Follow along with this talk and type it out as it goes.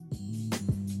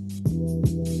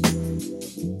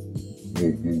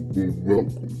Welcome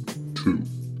to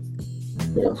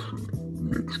Martian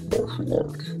Mixed Martial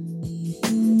Arts.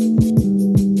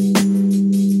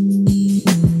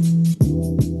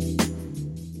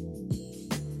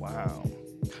 Wow.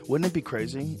 Wouldn't it be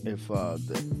crazy if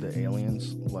the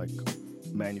aliens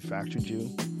manufactured you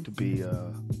to be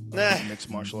a mixed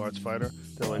martial arts fighter?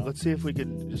 They're like, let's see if we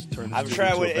could just turn this I'm dude sure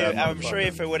into a bad I'm sure motherfucker."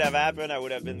 if it would have happened, I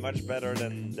would have been much better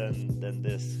than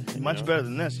this. Much better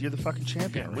than this. You're the fucking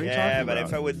champion. What are you Yeah, talking but about?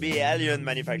 if I would be alien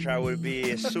manufacturer, I would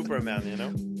be Superman.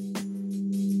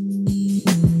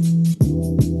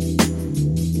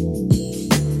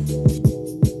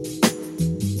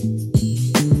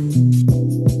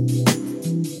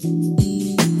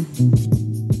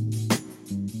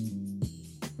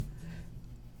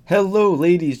 Hello,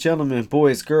 ladies, gentlemen,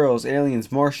 boys, girls, aliens,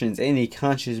 Martians, any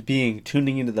conscious being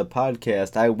tuning into the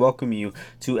podcast. I welcome you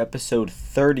to episode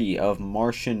 30 of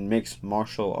Martian Mixed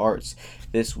Martial Arts.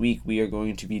 This week we are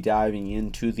going to be diving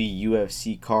into the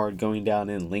UFC card going down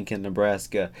in Lincoln,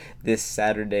 Nebraska this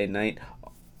Saturday night,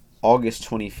 August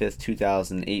 25th,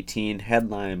 2018,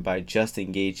 headlined by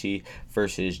Justin Gaethje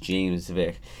versus James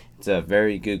Vick. It's a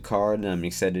very good card, and I'm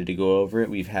excited to go over it.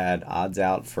 We've had odds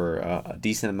out for a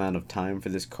decent amount of time for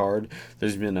this card.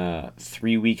 There's been a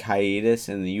 3-week hiatus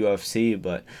in the UFC,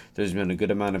 but there's been a good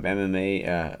amount of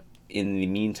MMA in the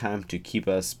meantime to keep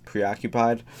us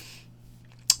preoccupied.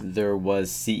 There was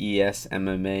CES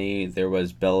MMA, there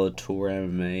was Bellator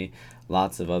MMA,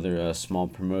 lots of other small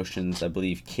promotions. I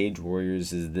believe Cage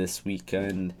Warriors is this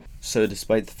weekend. So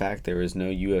despite the fact there is no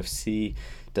UFC,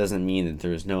 doesn't mean that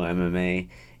there is no MMA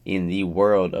in the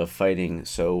world of fighting.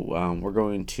 So we're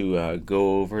going to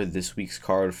go over this week's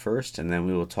card first, and then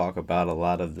we will talk about a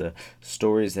lot of the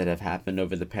stories that have happened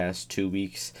over the past 2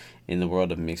 weeks in the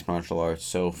world of mixed martial arts.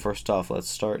 So first off, let's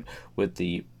start with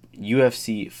the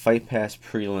UFC Fight Pass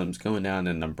prelims going down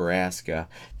in Nebraska.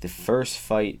 The first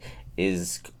fight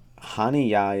is Rani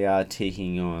Yahya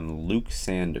taking on Luke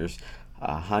Sanders.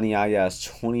 Rani Yahya is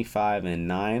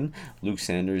 25-9. Luke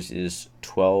Sanders is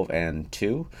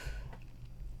 12-2.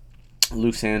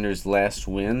 Luke Sanders' last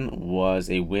win was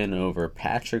a win over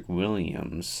Patrick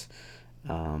Williams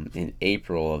in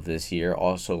April of this year.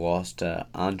 Also lost to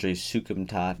Andre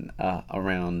Sukumtat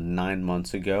around 9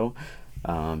 months ago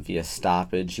via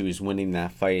stoppage. He was winning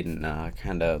that fight and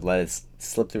kind of let it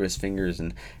slip through his fingers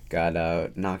and got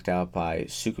knocked out by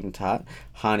Sukumtat.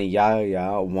 Rani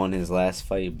Yahya won his last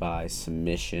fight by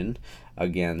submission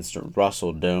against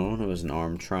Russell Doan. It was an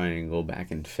arm triangle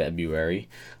back in February.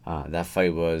 That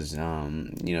fight was,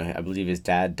 I believe his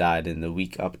dad died in the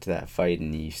week up to that fight,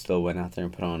 and he still went out there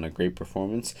and put on a great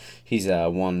performance. He's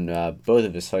won both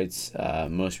of his fights,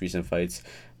 most recent fights,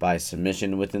 by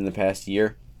submission within the past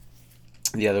year.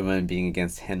 The other one being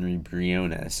against Henry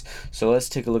Briones. So let's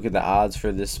take a look at the odds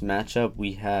for this matchup.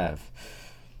 We have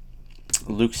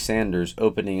Luke Sanders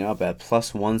opening up at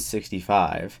plus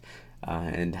 165.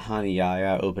 And Rani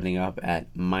Yahya opening up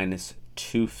at minus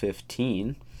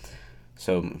 215.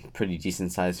 So pretty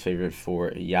decent size favorite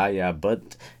for Yahya,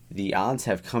 but the odds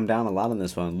have come down a lot on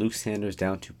this one. Luke Sanders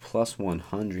down to plus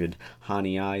 100,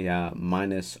 Rani Yahya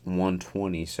minus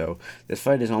 120. So this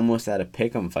fight is almost at a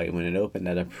pick'em fight when it opened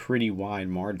at a pretty wide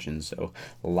margin. So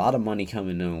a lot of money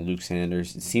coming in on Luke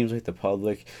Sanders. It seems like the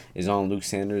public is on Luke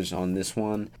Sanders on this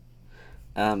one.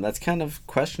 That's kind of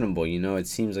questionable, It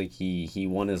seems like he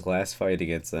won his last fight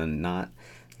against a not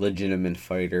legitimate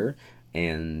fighter,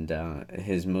 and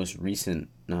his most recent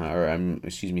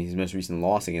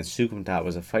loss against Sukumtat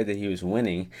was a fight that he was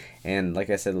winning, and like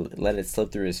I said, let it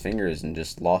slip through his fingers and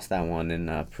just lost that one in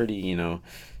a pretty,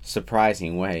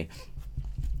 surprising way.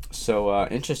 So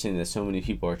interesting that so many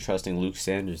people are trusting Luke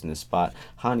Sanders in this spot.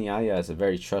 Rani Yahya is a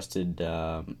very trusted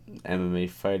MMA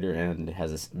fighter and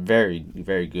has a very,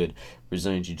 very good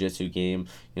Brazilian Jiu-Jitsu game.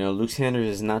 Luke Sanders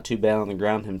is not too bad on the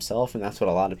ground himself, and that's what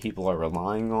a lot of people are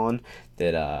relying on.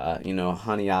 That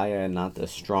Rani Yahya not the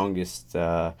strongest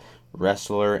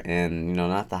wrestler, and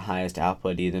not the highest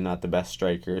output either, not the best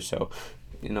striker. So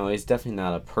he's definitely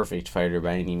not a perfect fighter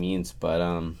by any means,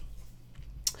 but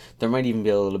there might even be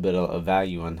a little bit of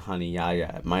value on Rani Yahya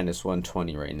at minus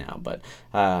 120 right now, but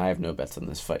I have no bets on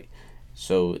this fight.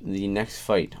 So the next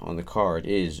fight on the card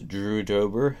is Drew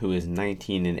Dober, who is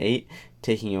 19-8,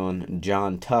 taking on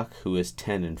John Tuck, who is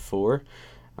 10-4.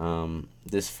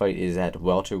 This fight is at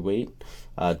welterweight.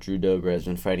 Drew Dober has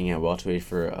been fighting at welterweight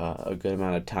for a good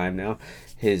amount of time now.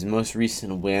 His most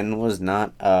recent win was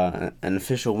not an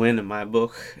official win in my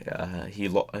book. He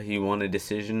won a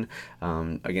decision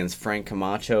against Frank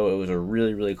Camacho. It was a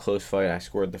really, really close fight. I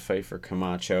scored the fight for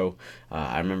Camacho.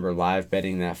 I remember live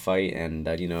betting that fight and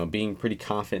being pretty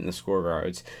confident in the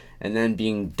scorecards, and then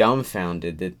being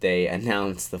dumbfounded that they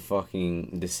announced the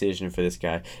fucking decision for this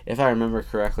guy. If I remember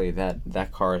correctly,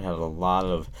 that card had a lot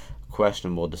of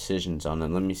questionable decisions on it.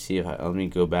 Let me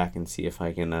go back and see if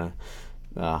I can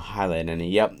highlight any.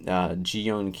 Yep,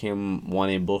 Ji-Yeon Kim won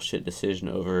a bullshit decision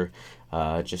over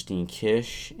Justine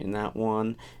Kish in that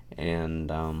one,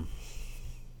 and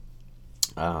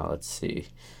let's see,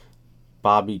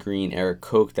 Bobby Green, Eric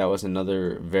Koch, that was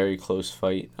another very close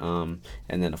fight. And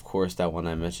then, of course, that one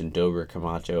I mentioned, Dober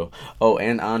Camacho. Oh,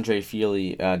 and Andre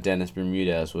Fili, Dennis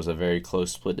Bermudez was a very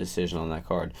close split decision on that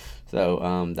card.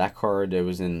 So that card, it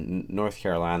was in North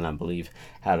Carolina, I believe,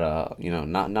 had a,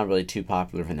 not really too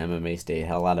popular of an MMA state,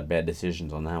 had a lot of bad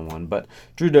decisions on that one. But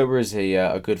Drew Dober is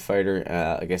a good fighter.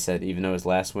 Like I said, even though his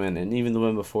last win, and even the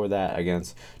win before that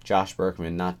against Josh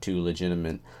Berkman, not too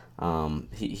legitimate,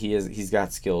 he's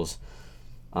got skills.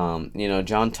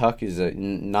 John Tuck is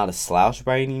not a slouch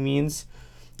by any means.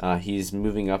 He's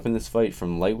moving up in this fight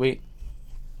from lightweight.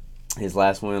 His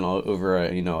last win over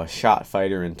a shot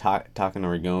fighter in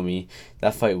Takanori Gomi.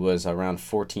 That fight was around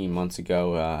 14 months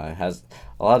ago. Has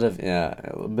a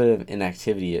bit of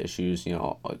inactivity issues.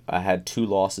 I had 2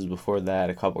 losses before that,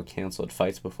 a couple canceled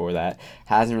fights before that.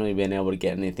 Hasn't really been able to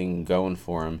get anything going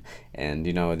for him, and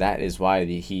that is why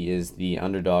he is the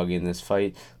underdog in this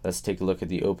fight. Let's take a look at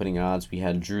the opening odds. We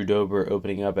had Drew Dober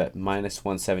opening up at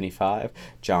 -175,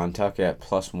 John Tuck at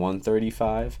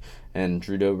 +135. And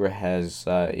Drew Dober has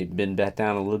been bet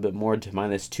down a little bit more to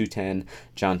 -210.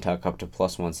 John Tuck up to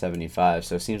 +175.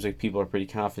 So it seems like people are pretty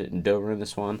confident in Dober in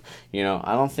this one.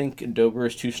 I don't think Dober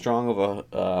is too strong of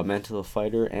a mental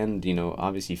fighter, and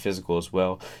obviously physical as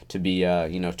well, to be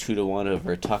 2-1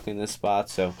 over Tuck in this spot.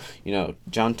 So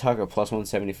John Tuck at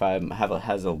 +175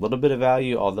 has a little bit of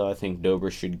value, although I think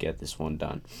Dober should get this one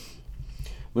done.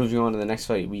 Moving on to the next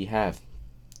fight, we have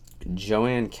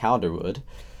Joanne Calderwood,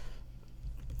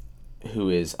 who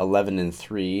is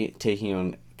 11-3, taking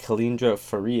on Kalindra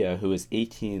Faria, who is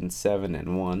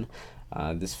 18-7-1.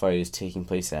 This fight is taking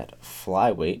place at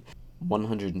flyweight,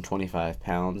 125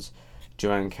 pounds.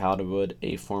 Joanne Calderwood,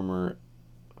 a former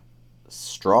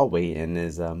strawweight, and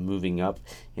is moving up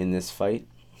in this fight.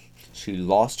 She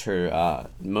lost her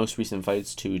most recent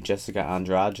fights to Jessica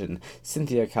Andrade and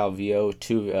Cynthia Calvillo,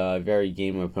 2 very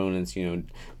game opponents.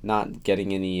 Not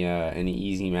getting any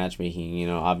easy matchmaking.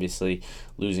 Obviously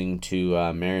losing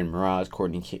to Marion Mirage,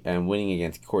 and winning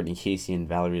against Courtney Casey and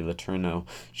Valerie Letourneau.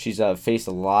 She's faced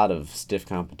a lot of stiff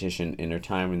competition in her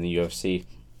time in the UFC.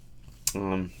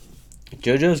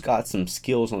 JoJo's got some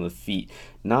skills on the feet.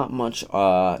 Not much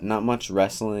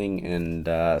wrestling, and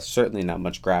certainly not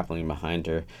much grappling behind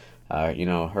her.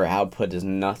 Her output is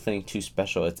nothing too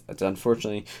special. It's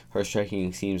unfortunately, her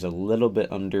striking seems a little bit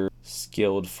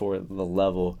under-skilled for the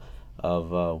level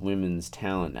of women's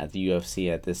talent at the UFC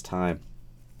at this time.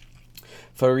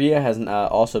 Faria has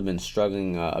also been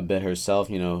struggling a bit herself,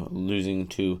 losing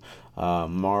to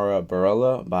Mara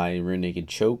Barella by rear naked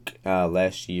choke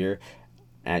last year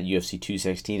at UFC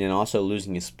 216, and also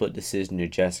losing a split decision to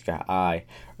Jessica Ai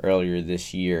earlier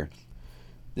this year.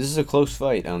 This is a close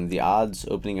fight. The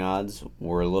opening odds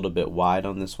were a little bit wide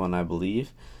on this one, I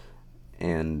believe.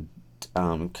 And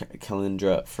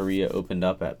Kalindra Faria opened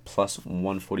up at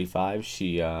 +145.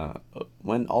 She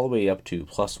went all the way up to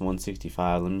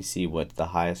 +165. Let me see what the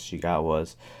highest she got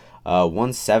was.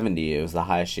 170 it was the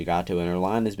highest she got to, and her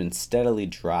line has been steadily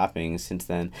dropping since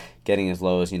then, getting as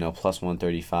low as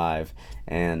 +135.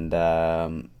 And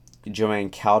Joanne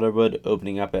Calderwood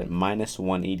opening up at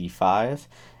 -185.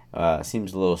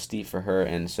 Seems a little steep for her,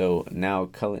 and so now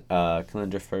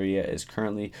Kalindra Faria is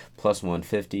currently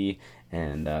 +150,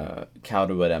 and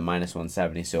Calderwood at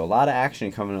 -170. So a lot of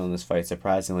action coming on this fight.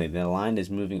 Surprisingly, the line is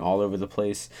moving all over the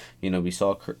place. We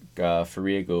saw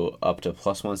Faria go up to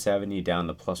 +170, down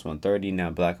to +130, now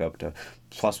back up to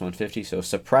 +150. So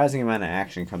surprising amount of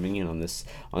action coming in on this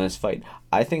fight.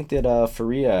 I think that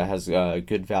Faria has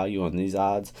good value on these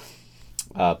odds.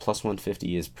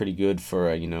 +150 is pretty good for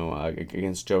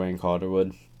against Joanne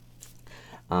Calderwood.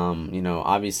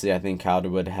 Obviously I think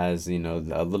Calderwood has a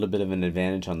little bit of an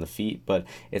advantage on the feet, but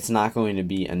it's not going to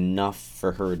be enough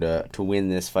for her to win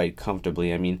this fight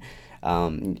comfortably. I mean,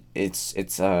 it's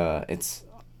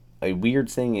a weird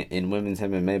thing in women's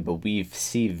MMA, but we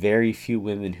see very few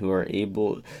women who are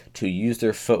able to use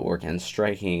their footwork and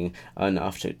striking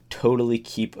enough to totally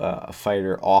keep a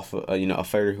fighter off, a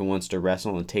fighter who wants to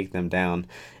wrestle and take them down.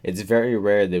 It's very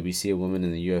rare that we see a woman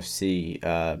in the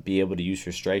UFC be able to use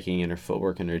her striking and her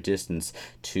footwork and her distance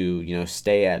to,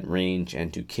 stay at range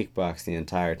and to kickbox the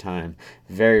entire time.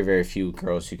 Very, very few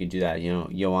girls who can do that.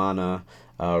 Joanna,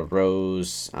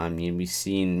 Rose. I mean, we've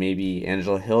seen maybe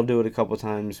Angela Hill do it a couple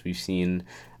times. We've seen,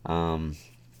 let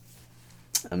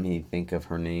me think of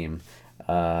her name,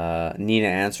 Nina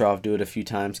Ansaroff do it a few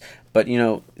times. But,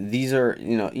 these are,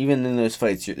 even in those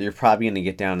fights, you're probably going to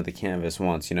get down to the canvas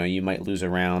once. You might lose a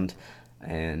round,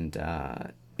 and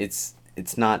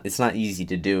it's not easy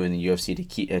to do in the UFC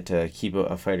to keep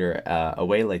a fighter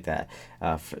away like that.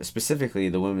 Specifically,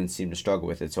 the women seem to struggle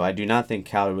with it. So I do not think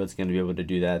Calderwood's going to be able to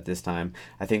do that this time.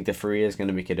 I think that Faria is going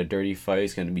to make it a dirty fight.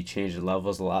 He's going to be changing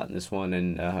levels a lot in this one,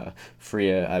 and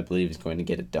Faria, I believe, is going to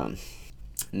get it done.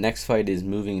 Next fight is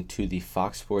moving to the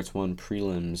Fox Sports 1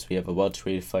 prelims. We have a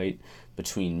welterweight fight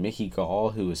between Mickey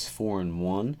Gall, who is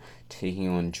 4-1, taking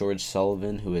on George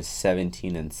Sullivan, who is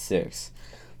 17-6.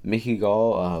 Mickey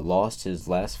Gall lost his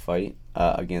last fight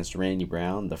against Randy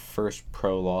Brown, the first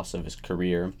pro loss of his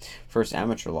career, first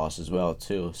amateur loss as well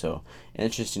too. So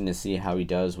interesting to see how he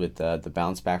does with the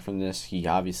bounce back from this. He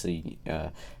obviously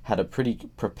had a pretty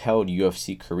propelled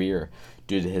UFC career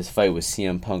due to his fight with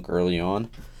CM Punk early on,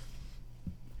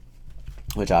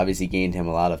 which obviously gained him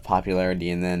a lot of popularity,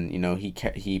 and then he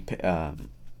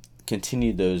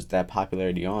continued that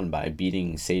popularity on by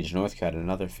beating Sage Northcutt,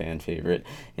 another fan favorite,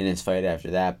 in his fight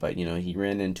after that. But he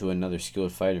ran into another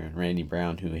skilled fighter in Randy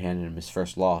Brown, who handed him his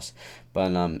first loss.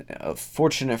 But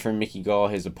fortunate for Mickey Gall,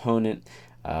 his opponent,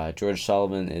 George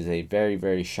Sullivan, is a very,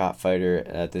 very sharp fighter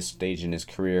at this stage in his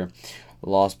career.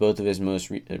 Lost both of his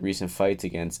most recent fights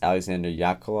against Alexander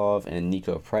Yakovlev and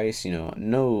Nico Price.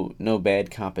 No bad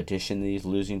competition that he's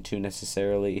losing to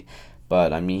necessarily,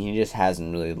 but I mean, he just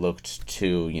hasn't really looked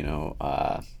too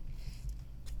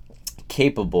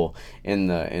capable in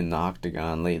the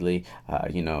octagon lately.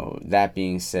 That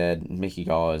being said, Mickey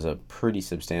Gall is a pretty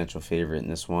substantial favorite in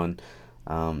this one.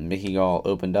 Mickey Gall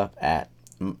opened up at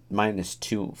minus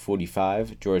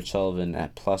 245, George Sullivan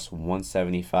at plus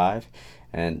 175.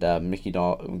 And Mickey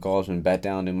Gall's been bet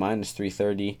down to minus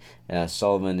 330.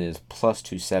 Sullivan is plus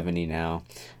 270 now.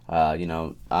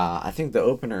 I think the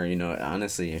opener,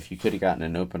 honestly, if you could have gotten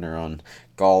an opener on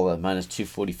Gall at minus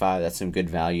 245, that's some good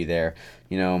value there.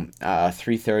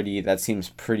 330, that seems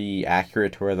pretty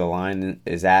accurate to where the line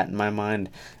is at in my mind.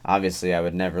 Obviously, I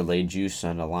would never lay juice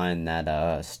on a line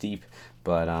that steep.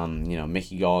 But,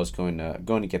 Mickey Gall is going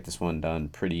to get this one done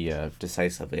pretty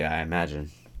decisively, I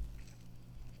imagine.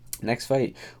 Next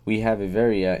fight, we have a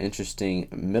very interesting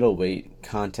middleweight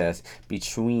contest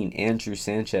between Andrew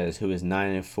Sanchez, who is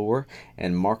 9-4,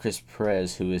 and Marcus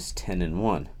Perez, who is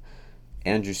 10-1.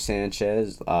 Andrew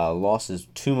Sanchez lost his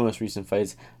two most recent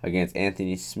fights against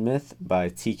Anthony Smith by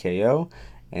TKO,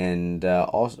 and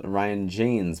also Ryan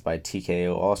James by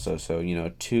TKO also. So,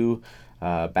 two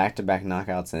back-to-back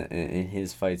knockouts in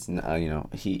his fights.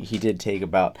 He did take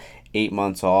about 8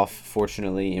 months off,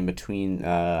 fortunately, in between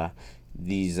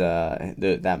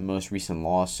that most recent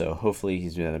loss, so hopefully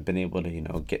he's been able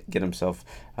to get himself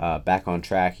back on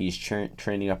track. He's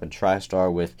training up in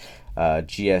TriStar with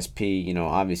GSP.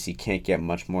 Obviously can't get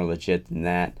much more legit than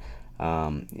that.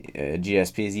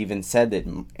 GSP has even said that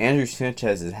Andrew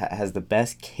Sanchez has the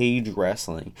best cage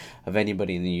wrestling of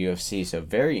anybody in the UFC, so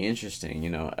very interesting.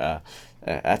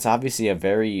 That's obviously a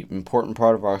very important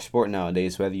part of our sport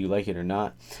nowadays, whether you like it or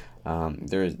not.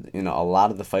 There's a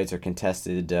lot of the fights are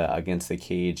contested against the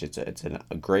cage. It's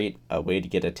a great way to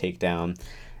get a takedown,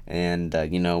 and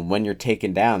when you're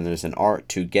taken down, there's an art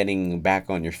to getting back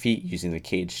on your feet using the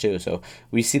cage too. So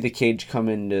we see the cage come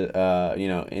into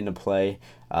into play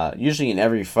usually in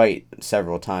every fight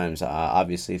several times.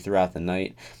 Obviously throughout the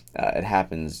night, it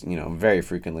happens very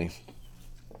frequently.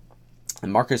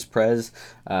 And Marcus Perez,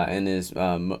 in his 2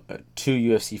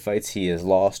 UFC fights, he has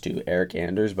lost to Eric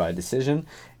Anders by decision,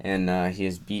 and he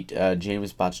has beat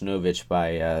James Bocanovic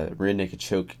by rear naked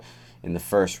choke in the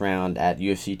first round at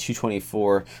UFC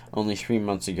 224 only 3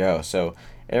 months ago. So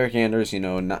Eric Anders,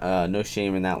 no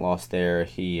shame in that loss there.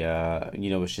 He,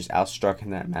 was just outstruck in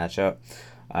that matchup.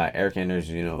 Eric Anders,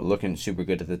 looking super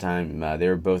good at the time. They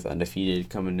were both undefeated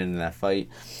coming into that fight,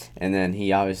 and then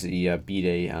he obviously beat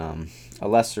a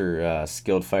lesser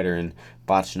skilled fighter in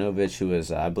Bocanovic, who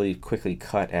was, I believe, quickly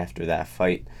cut after that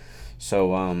fight.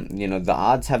 So, the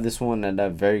odds have this one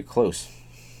at very close.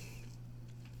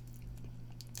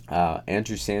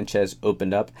 Andrew Sanchez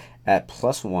opened up at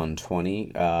plus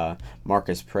 120.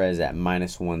 Marcus Perez at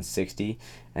minus 160.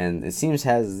 And it seems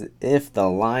as if the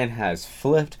line has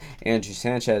flipped. Andrew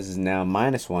Sanchez is now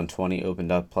minus 120, opened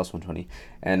up plus 120.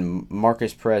 And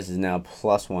Marcus Perez is now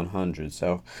plus 100.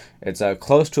 So it's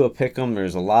close to a pick'em.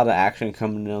 There's a lot of action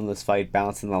coming in on this fight,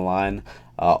 bouncing the line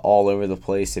all over the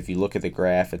place. If you look at the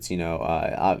graph, it's,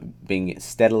 being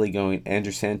steadily going.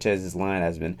 Andrew Sanchez's line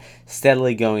has been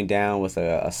steadily going down with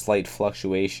a slight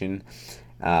fluctuation.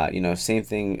 Same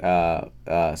thing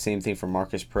for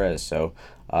Marcus Perez. So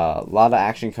a lot of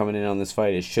action coming in on this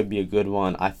fight. It should be a good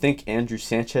one. I think Andrew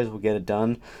Sanchez will get it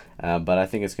done, but I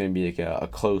think it's going to be like a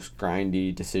close,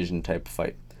 grindy decision type of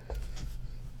fight.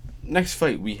 Next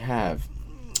fight we have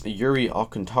Yuri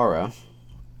Alcantara,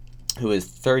 who is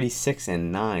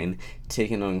 36-9,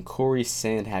 taking on Corey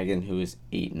Sandhagen, who is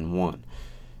 8-1.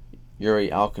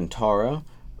 Yuri Alcantara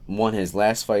won his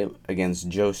last fight against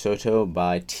Joe Soto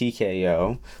by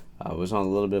TKO. Was on a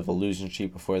little bit of a losing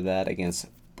streak before that against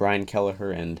Brian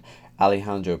Kelleher and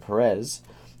Alejandro Perez.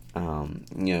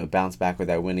 Bounced back with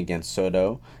that win against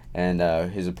Soto. And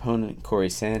his opponent, Corey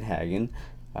Sandhagen,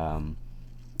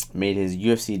 made his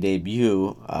UFC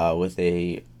debut with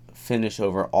a finish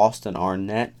over Austin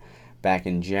Arnett back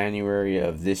in January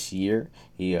of this year.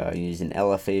 He's an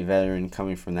LFA veteran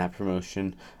coming from that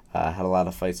promotion. Had a lot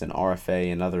of fights in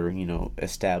RFA and other,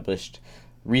 established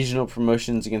regional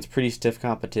promotions against pretty stiff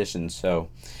competition. So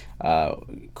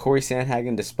Corey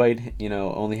Sandhagen, despite,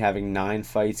 only having 9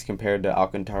 fights compared to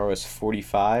Alcantara's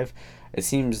 45, it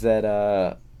seems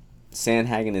that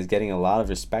Sandhagen is getting a lot of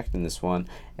respect in this one,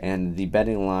 and the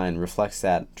betting line reflects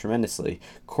that tremendously.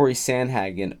 Corey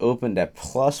Sandhagen opened at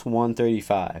plus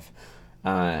 135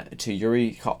 to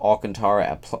Yuri Alcantara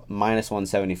at minus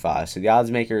 175. So the odds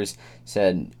makers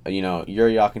said,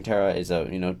 Yuri Alcantara is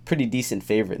a pretty decent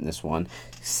favorite in this one.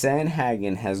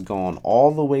 Sandhagen has gone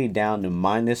all the way down to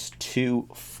minus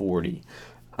 240.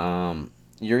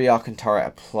 Yuri Alcantara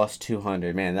at plus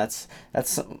 200. Man, that's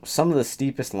some of the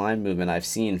steepest line movement I've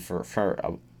seen for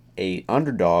a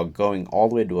underdog going all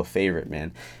the way to a favorite,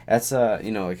 man. That's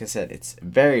like I said, it's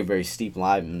very, very steep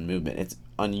line movement. It's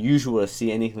unusual to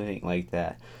see anything like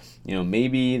that.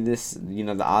 Maybe this,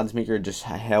 the odds maker just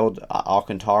held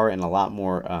Alcantara in a lot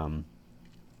more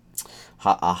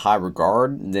high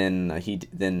regard than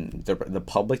the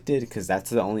public did, because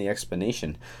that's the only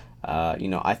explanation.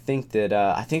 I think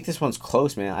this one's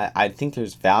close, man. I think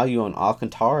there's value on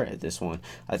Alcantara at this one.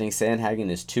 I think Sandhagen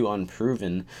is too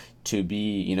unproven to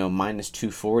be, minus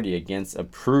 240 against a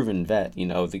proven vet.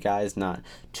 The guy's not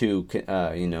too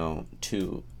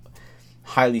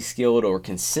highly skilled or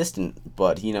consistent,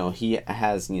 but he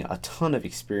has a ton of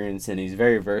experience, and he's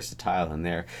very versatile in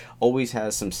there. Always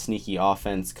has some sneaky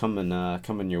offense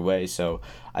coming your way. So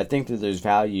I think that there's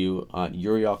value on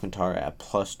Yuri Alcantara at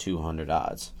plus 200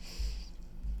 odds.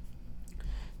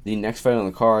 The next fight on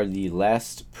the card, the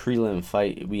last prelim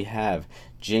fight, we have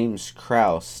James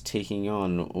Krause taking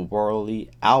on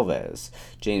Warlley Alves.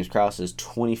 James Krause is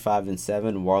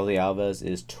 25-7. Warlley Alves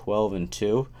is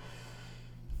 12-2.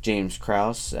 James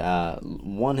Krause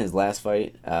won his last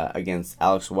fight against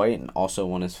Alex White, and also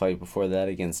won his fight before that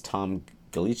against Tom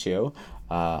Galicchio.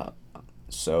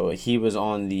 So he was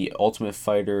on the Ultimate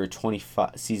Fighter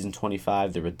season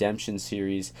 25, the Redemption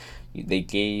series. They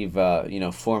gave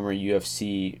former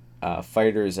UFC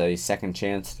fighters a second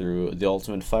chance through the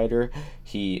Ultimate Fighter.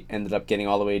 He ended up getting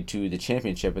all the way to the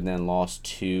championship and then lost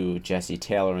to Jesse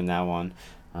Taylor in that one.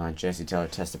 Jesse Taylor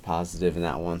tested positive in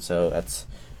that one, so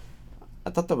I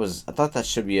thought that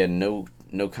should be a no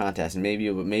contest.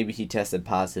 Maybe he tested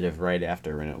positive right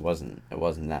after, and it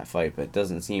wasn't that fight, but it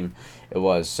doesn't seem it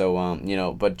was.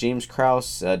 So but James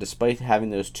Krause, despite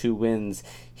having those 2 wins,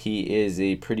 he is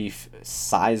a pretty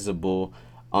sizable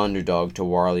underdog to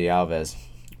Warlley Alves.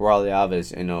 Warlley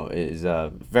Alves, is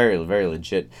a very, very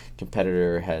legit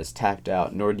competitor. Has tapped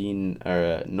out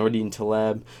Nordine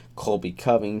Taleb, Colby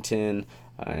Covington,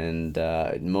 and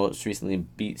most recently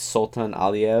beat Sultan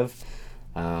Aliyev.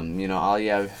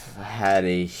 Aliyev had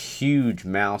a huge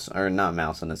not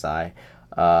mouse on his eye.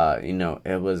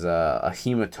 It was a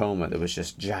hematoma that was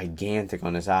just gigantic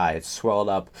on his eye. It swelled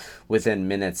up within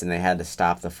minutes, and they had to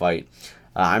stop the fight.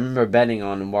 I remember betting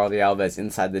on Warlley Alves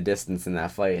inside the distance in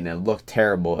that fight, and it looked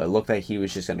terrible. It looked like he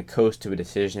was just going to coast to a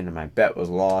decision, and my bet was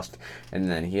lost.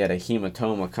 And then he had a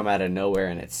hematoma come out of nowhere,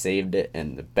 and it saved it,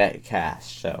 and the bet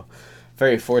cashed. So,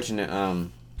 very fortunate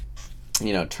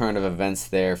turn of events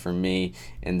there for me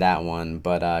in that one.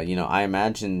 But I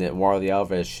imagine that Warlley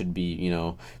Alves should be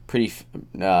pretty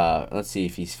let's see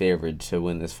if he's favored to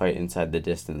win this fight inside the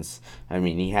distance. I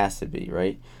mean, he has to be,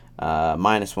 right?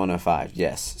 Minus 105,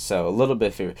 yes. So a little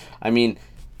bit favored. I mean,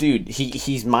 dude,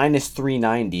 he's minus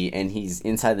 390 and he's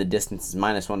inside the distance is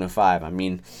minus 105. I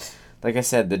mean, like I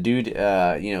said, the dude,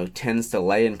 tends to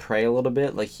lay and pray a little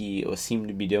bit, like he seemed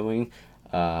to be doing.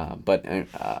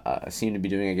 Seemed to be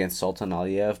doing against Sultan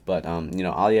Aliyev, but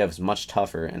Aliyev is much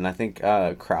tougher, and I think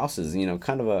Kraus is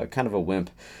kind of a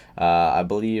wimp. I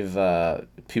believe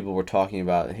people were talking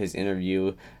about his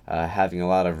interview having a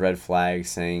lot of red flags,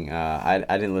 saying I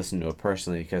didn't listen to it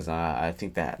personally because I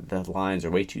think that the lines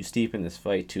are way too steep in this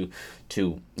fight to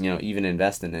even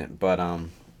invest in it, but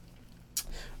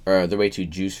or they're way too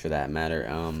juiced for that matter.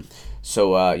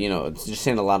 It's just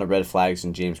saying a lot of red flags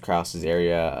in James Krause's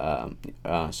area.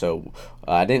 I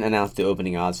didn't announce the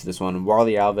opening odds for this one.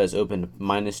 Warlley Alves opened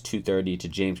minus 230 to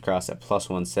James Krause at plus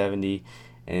 170,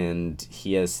 and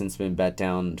he has since been bet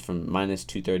down from minus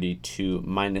 230 to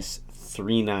minus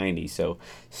 390. So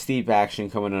steep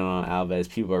action coming in on Alves.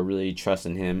 People are really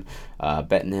trusting him,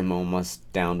 betting him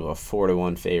almost down to a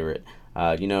 4-1 favorite.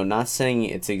 Not saying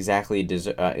it's exactly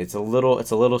it's a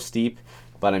little steep,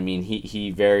 but I mean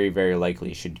he very, very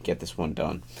likely should get this one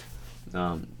done.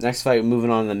 Next fight,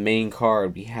 moving on to the main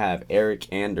card, we have Eryk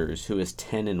Anders, who is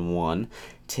 10-1,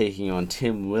 taking on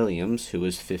Tim Williams, who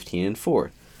is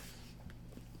 15-4.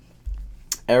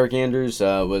 Eryk Anders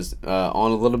was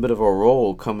on a little bit of a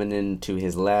roll coming into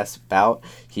his last bout.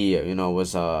 He,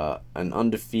 was an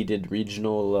undefeated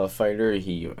regional fighter.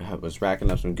 He was racking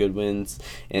up some good wins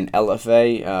in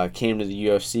LFA. Came to the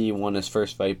UFC, won his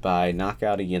first fight by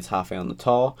knockout against Rafael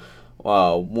Natal.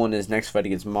 Won his next fight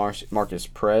against Marcus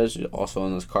Perez, also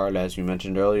on this card, as we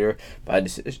mentioned earlier, by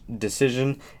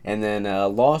decision, and then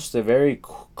lost a very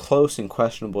close and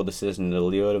questionable decision to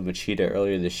Lyoto Machida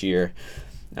earlier this year.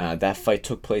 That fight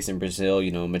took place in Brazil.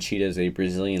 Machida is a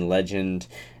Brazilian legend.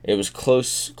 It was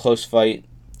close fight.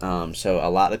 So a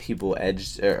lot of people a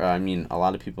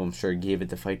lot of people I'm sure gave it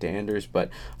the fight to Anders, but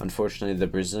unfortunately the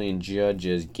Brazilian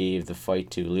judges gave the fight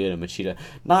to Lyoto Machida.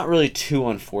 Not really too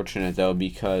unfortunate though,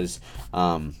 because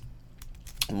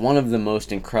one of the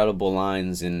most incredible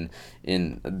lines in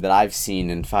that I've seen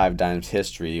in Five Dimes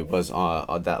history was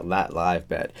that live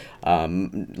bet.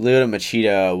 Lyoto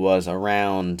Machida was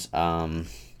around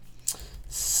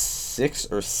 6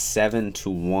 or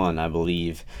 7-1, I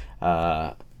believe,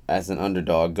 as an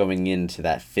underdog going into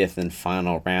that fifth and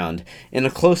final round in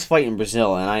a close fight in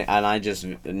Brazil, and I just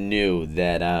knew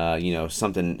that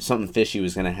something fishy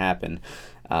was going to happen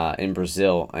in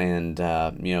Brazil, and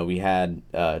we had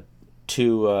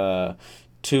two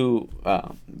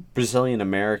Brazilian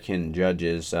American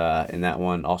judges in that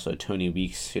one. Also Tony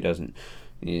Weeks, who doesn't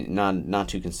not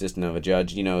too consistent of a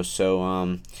judge,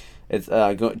 It's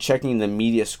checking the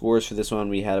media scores for this one.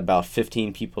 We had about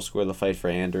 15 people score the fight for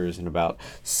Anders, and about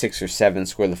 6 or 7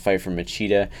 score the fight for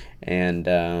Machida. And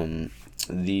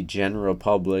the general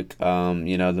public,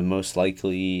 the most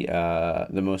likely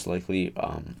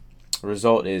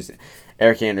result is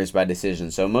Eryk Anders by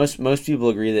decision. So most people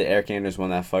agree that Eryk Anders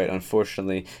won that fight.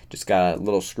 Unfortunately, just got a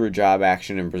little screw job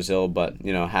action in Brazil, but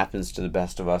happens to the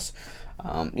best of us.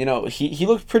 He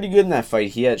looked pretty good in that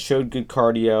fight. He showed good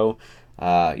cardio.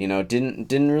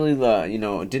 Didn't really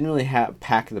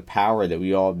pack the power that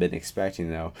we all have been expecting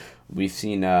though. We've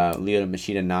seen Lyoto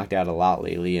Machida knocked out a lot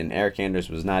lately, and Eryk Anders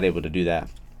was not able to do that.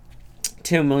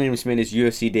 Tim Williams made his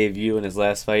UFC debut in his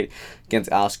last fight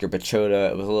against Askar Piechota.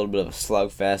 It was a little bit of a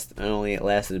slugfest. It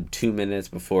lasted 2 minutes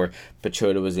before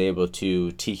Piechota was able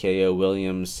to TKO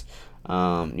Williams.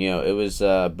 It was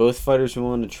both fighters were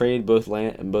willing to trade. Both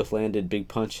landed big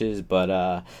punches,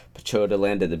 but Piechota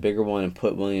landed the bigger one and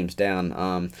put Williams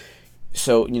down.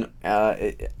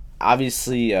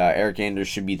 Obviously, Eryk Anders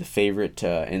should be the favorite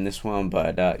in this one,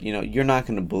 but you're not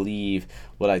going to believe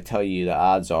what I tell you the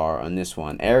odds are on this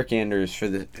one. Eryk Anders for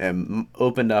the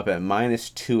opened up at minus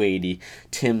 280,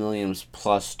 Tim Williams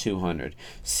plus 200.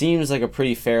 Seems like a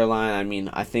pretty fair line. I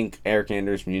mean, I think Eryk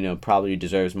Anders, probably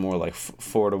deserves more like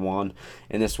 4-1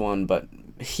 in this one, but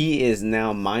he is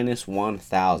now minus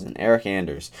 1,000. Eryk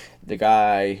Anders, the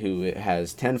guy who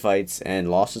has 10 fights and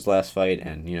lost his last fight,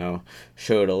 and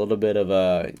showed a little bit of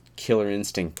a killer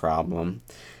instinct problem,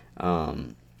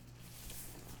 is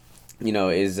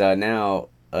now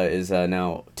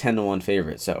 10-1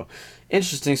 favorite. So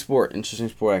interesting sport. I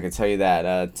can tell you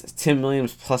that. Tim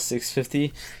Williams plus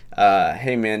 650.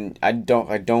 Hey man, I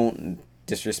don't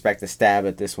disrespect the stab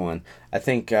at this one. I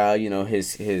think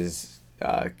his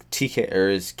TK or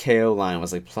his KO line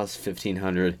was like plus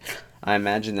 1,500. I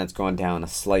imagine that's gone down a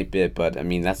slight bit, but I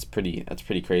mean that's pretty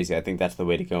crazy. I think that's the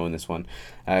way to go in this one.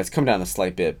 It's come down a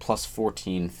slight bit, plus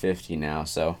 1,450 now.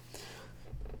 So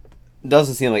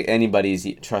doesn't seem like anybody's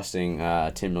trusting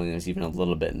Tim Williams even a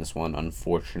little bit in this one,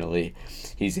 unfortunately.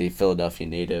 He's a Philadelphia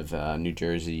native, New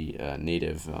Jersey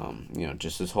native,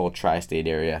 just this whole tri-state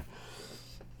area.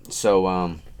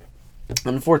 So,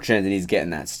 unfortunate that he's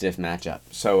getting that stiff matchup.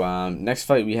 So, next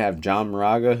fight we have John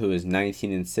Moraga, who is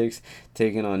 19-6,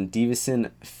 taking on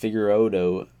Deiveson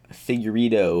Figueiredo.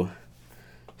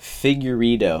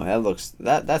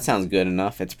 That sounds good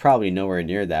enough. It's probably nowhere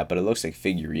near that, but it looks like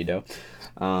Figueiredo.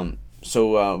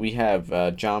 So we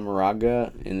have John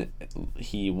Moraga, and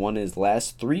he won his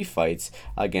last 3 fights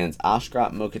against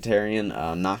Ashkat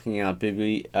Mokhtarian, knocking out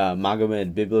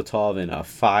Magomed Bibulatov in a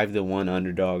 5-1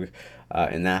 underdog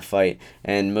in that fight,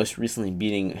 and most recently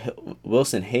beating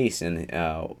Wilson Hayes in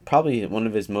probably one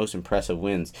of his most impressive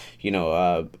wins.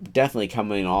 Definitely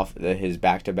coming off his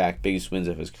back-to-back biggest wins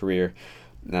of his career.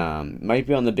 Might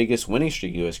be on the biggest winning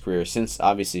streak of his career since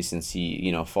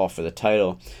he fought for the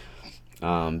title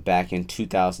back in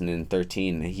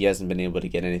 2013. He hasn't been able to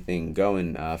get anything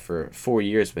going for 4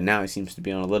 years, but now he seems to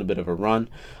be on a little bit of a run.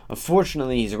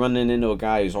 Unfortunately, he's running into a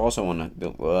guy who's also on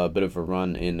a bit of a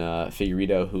run in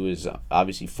Figueiredo, who is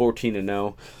obviously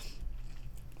 14-0,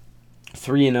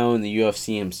 3-0 in the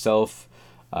UFC himself.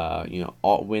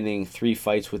 Winning 3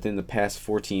 fights within the past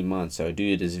 14 months. So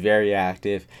dude is very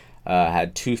active.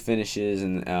 Had 2 finishes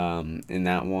in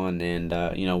that one, and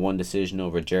 1 decision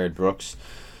over Jared Brooks.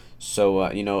 So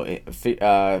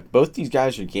both these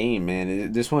guys are game,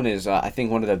 man. This one is I think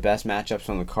one of the best matchups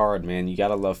on the card, man. You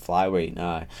gotta love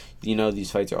flyweight. These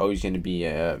fights are always going to be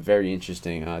very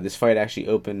interesting. This fight actually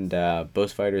opened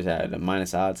both fighters at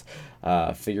minus odds.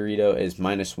 Figueiredo is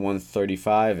minus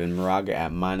 135 and Moraga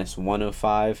at minus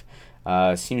 105.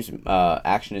 Seems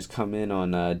action has come in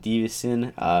on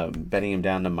Deiveson, betting him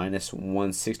down to minus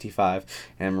 165,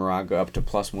 and Moraga up to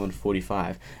plus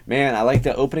 145. Man, I like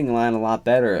the opening line a lot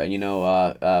better.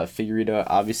 Figueiredo,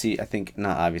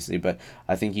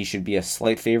 I think he should be a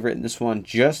slight favorite in this one,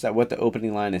 just at what the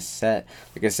opening line is set.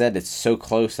 Like I said, it's so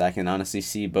close I can honestly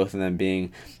see both of them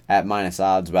being at minus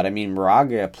odds. But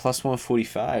Moraga at plus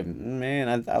 145,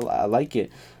 man, I like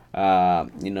it. A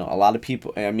lot of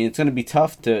people. It's going to be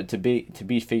tough to beat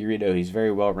Figueiredo. He's very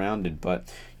well rounded,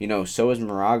 but so is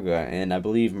Moraga, and I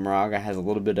believe Moraga has a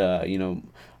little bit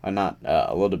not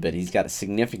a little bit. He's got a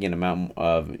significant amount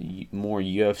of more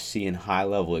UFC and high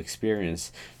level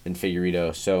experience than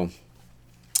Figueiredo. So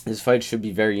this fight should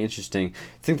be very interesting.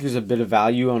 I think there's a bit of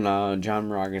value on John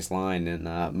Moraga's line, and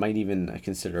might even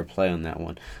consider a play on that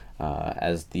one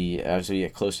as we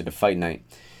get closer to fight night.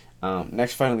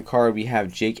 Next fight on the card, we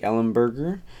have Jake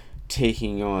Ellenberger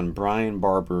taking on Bryan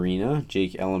Barberena.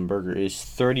 Jake Ellenberger is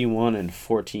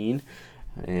 31-14,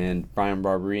 and Bryan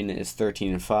Barberena is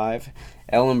 13-5.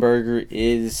 Ellenberger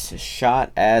is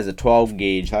shot as a 12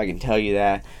 gauge, I can tell you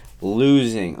that.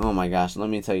 Losing, oh my gosh,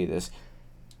 let me tell you this.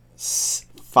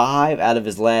 5 out of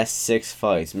his last 6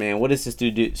 fights. Man, what is this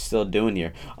dude still doing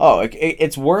here? Oh,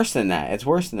 it's worse than that.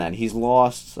 He's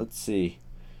lost, let's see.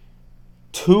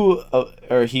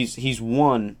 He's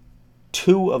won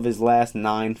 2 of his last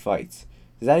 9 fights.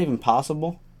 Is that even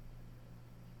possible?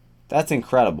 That's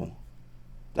incredible.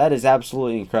 That is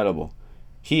absolutely incredible.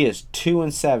 He is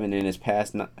 2-7 in his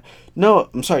past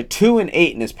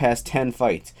 2-8 in his past 10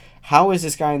 fights. How is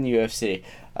this guy in the UFC?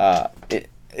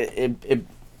 It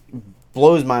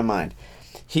blows my mind.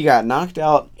 He got knocked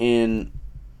out in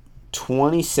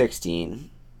 2016.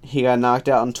 He got knocked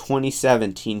out in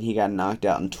 2017. He got knocked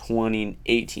out in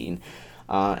 2018.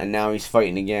 And now he's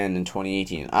fighting again in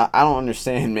 2018. I don't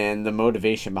understand, man, the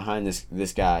motivation behind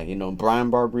this guy.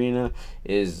 Bryan Barberena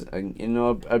is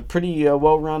a pretty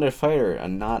well-rounded fighter,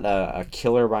 not a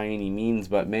killer by any means,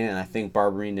 but man, I think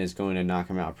Barberena is going to knock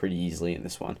him out pretty easily in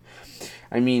this one.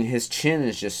 His chin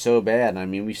is just so bad.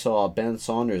 We saw Ben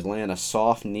Saunders land a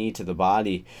soft knee to the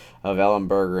body of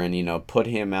Ellenberger and put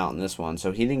him out in this one.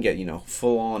 So he didn't get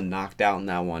full-on knocked out in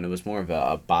that one. It was more of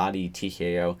a body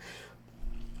TKO.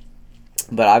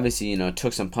 But obviously,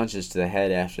 took some punches to the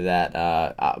head after that.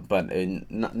 But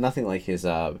nothing like his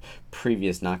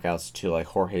previous knockouts to like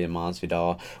Jorge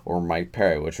Masvidal or Mike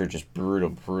Perry, which were just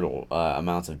brutal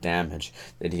amounts of damage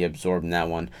that he absorbed in that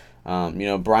one.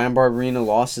 Bryan Barberena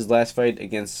lost his last fight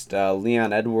against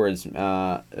Leon Edwards. It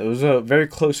was a very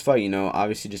close fight.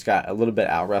 Obviously just got a little bit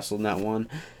out wrestled in that one.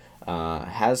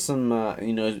 Has some,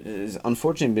 is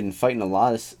unfortunately been fighting a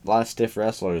lot of stiff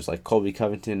wrestlers like Colby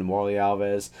Covington and Wally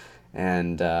Alves.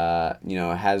 And,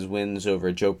 has wins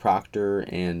over Joe Proctor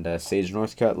and Sage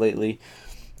Northcutt lately.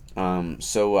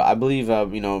 So I believe,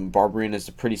 Barberena is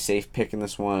a pretty safe pick in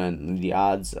this one, and the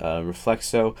odds reflect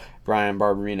so. Bryan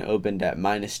Barberena opened at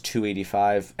minus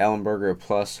 285, Ellenberger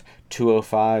plus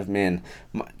 205. Man,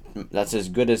 that's as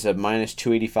good as a minus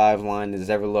 285 line has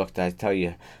ever looked. I tell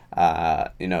you,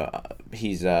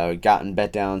 he's gotten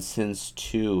bet down since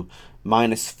to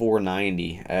minus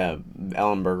 490.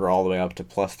 Ellenberger all the way up to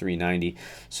plus 390.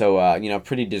 So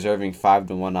pretty deserving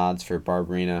 5-1 odds for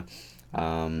Barberena.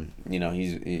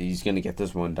 He's gonna get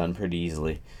this one done pretty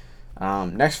easily.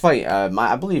 Next fight,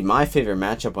 I believe my favorite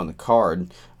matchup on the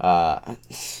card.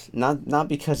 Not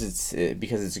because it's a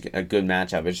good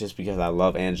matchup. It's just because I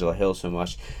love Angela Hill so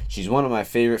much. She's one of my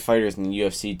favorite fighters in the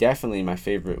UFC. Definitely my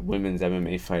favorite women's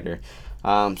MMA fighter.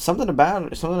 Something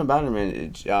about her,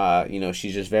 man.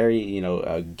 She's just very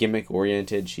gimmick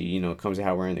oriented. She comes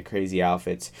out wearing the crazy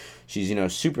outfits.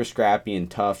 She's super scrappy and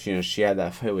tough. She had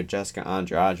that fight with Jessica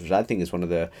Andrade, which I think is one of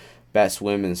the best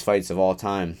women's fights of all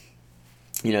time.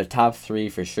 Top 3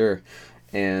 for sure,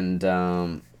 and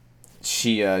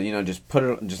she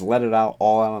just let it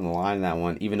all out on the line in that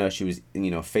one. Even though she was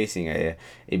facing a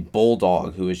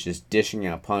bulldog who was just dishing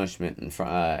out punishment in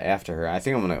front after her. I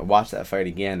think I'm gonna watch that fight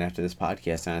again after this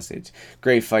podcast. Honestly, it's a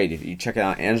great fight. If you check it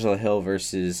out, Angela Hill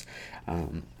versus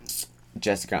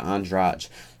Jessica Andrade.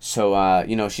 So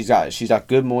she's got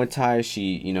good Muay Thai.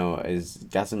 She is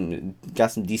got some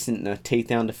decent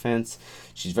takedown defense.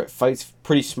 She fights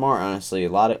pretty smart, honestly. A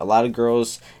lot of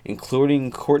girls,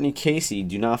 including Courtney Casey,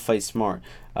 do not fight smart.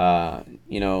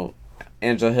 Angela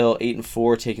Hill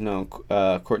 8-4, taking on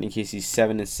Courtney Casey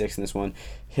 7-6 in this one.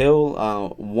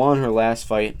 Hill won her last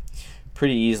fight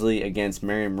pretty easily against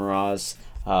Marion Moroz.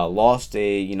 Lost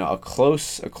a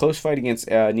close fight against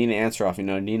Nina Ansaroff.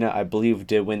 Nina, I believe,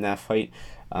 did win that fight.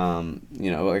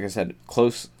 Like I said,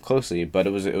 closely, but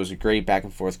it was a great back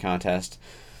and forth contest.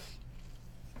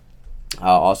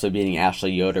 Also beating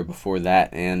Ashley Yoder before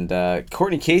that, and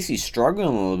Courtney Casey's struggling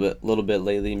a little bit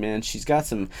lately. Man, she's got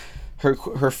some. Her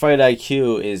fight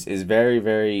IQ is very,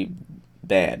 very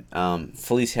bad.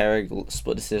 Felice Herrig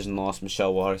split decision loss.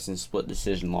 Michelle Waterson split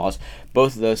decision loss.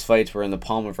 Both of those fights were in the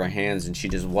palm of her hands, and she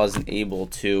just wasn't able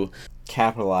to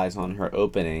capitalize on her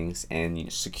openings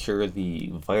and secure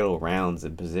the vital rounds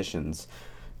and positions.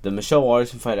 The Michelle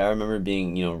Waterson fight, I remember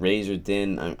being razor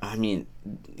thin. I mean,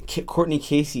 Courtney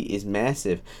Casey is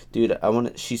massive, dude.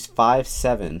 She's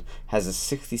 5'7", has a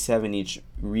 67 inch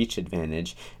reach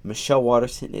advantage. Michelle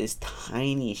Waterson is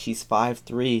tiny. She's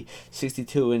 5'3",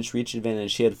 62 inch reach advantage.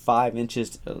 She had 5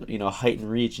 inches, height and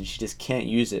reach, and she just can't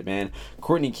use it, man.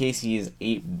 Courtney Casey is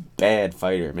a bad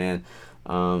fighter, man.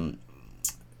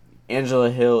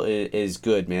 Angela Hill is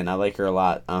good, man. I like her a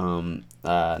lot. I'm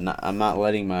not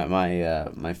letting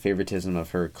my favoritism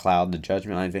of her cloud the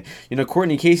judgment or anything.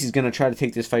 Courtney Casey's gonna try to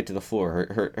take this fight to the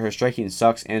floor. Her striking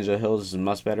sucks. Angela Hill's is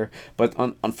much better, but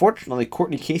unfortunately,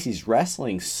 Courtney Casey's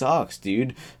wrestling sucks,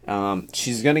 dude.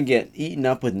 She's gonna get eaten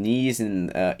up with knees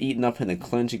and eaten up in the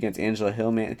clinch against Angela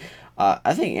Hill, man.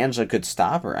 I think Angela could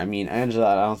stop her. I mean,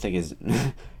 Angela, I don't think is.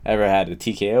 Ever had a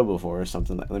TKO before or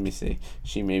something. Let me see.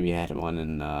 She maybe had one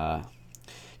in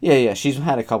she's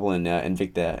had a couple in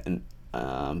Invicta, and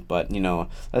but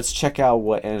let's check out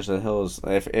what Angela Hill's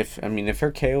if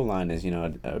her KO line is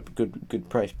a good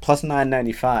price, plus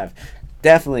 995,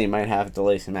 definitely might have to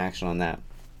lay some action on that.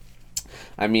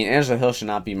 I mean, Angela Hill should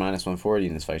not be minus 140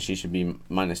 in this fight. She should be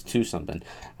minus 2 something.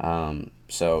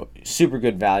 So super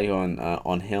good value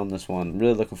on Hill in this one.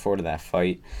 Really looking forward to that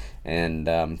fight, and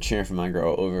cheering for my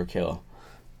girl Overkill.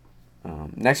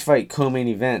 Next fight, co-main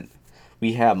event,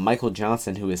 we have Michael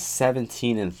Johnson, who is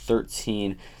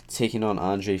 17-13, taking on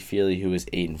Andre Fili, who is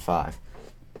 8-5.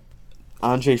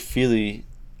 Andre Fili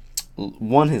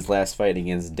won his last fight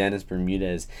against Dennis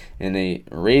Bermudez in a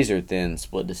razor-thin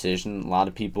split decision. A lot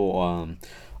of people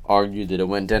argued that it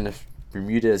went Dennis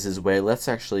Bermudez's way. Let's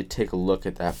actually take a look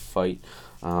at that fight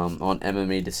on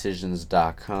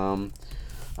MMADecisions.com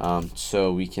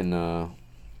so we can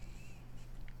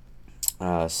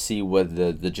see what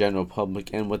the general public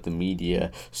and what the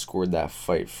media scored that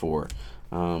fight for.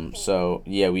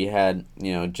 We had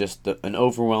just an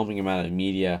overwhelming amount of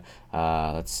media.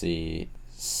 Let's see,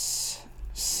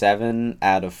 11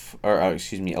 out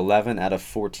of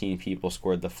 14 people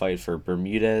scored the fight for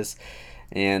Bermudez,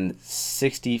 and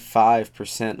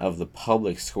 65% of the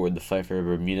public scored the fight for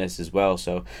Bermudez as well.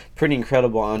 So pretty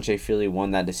incredible. Andre Fili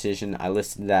won that decision. I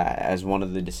listed that as one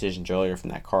of the decisions earlier from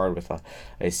that card, with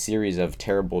a series of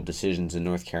terrible decisions in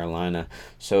North Carolina.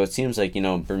 So it seems like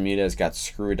Bermudez got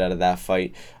screwed out of that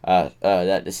fight,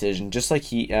 that decision. Just like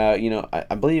he,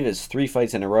 I believe it's 3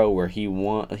 fights in a row where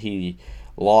he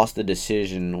lost the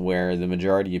decision where the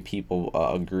majority of people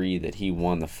agree that he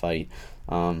won the fight.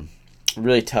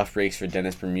 Really tough breaks for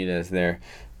Dennis Bermudez there.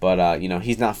 But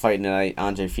he's not fighting tonight.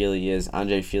 Andre Fili is.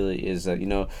 Andre Fili is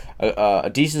a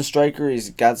decent striker. He's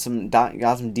got some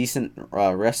decent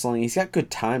wrestling. He's got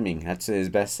good timing. That's his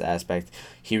best aspect.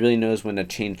 He really knows when to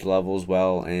change levels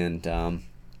well, and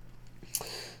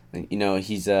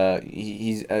he's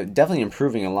definitely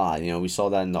improving a lot. We saw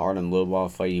that in the Artem Lobov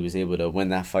fight. He was able to win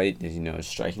that fight,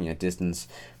 striking at distance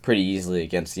pretty easily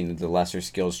against the lesser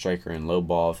skilled striker in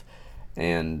Lobov.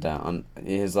 And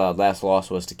his last loss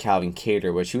was to Calvin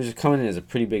Kattar, which he was coming in as a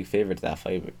pretty big favorite to that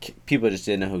fight, but people just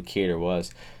didn't know who Kattar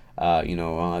was.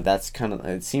 That's kind of,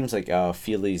 it seems like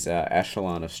Fili's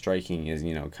echelon of striking is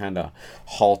kind of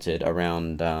halted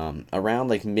around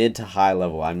like mid to high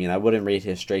level. I mean, I wouldn't rate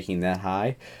his striking that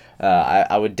high.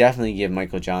 I would definitely give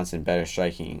Michael Johnson better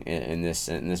striking in this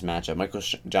matchup. Michael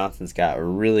Johnson's got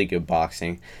really good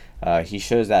boxing. He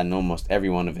shows that in almost every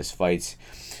one of his fights.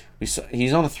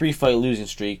 He's on a 3-fight losing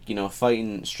streak,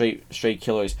 fighting straight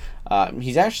killers.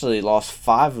 He's actually lost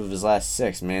 5 of his last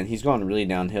 6, man. He's gone really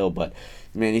downhill, but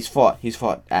man, he's fought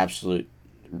absolute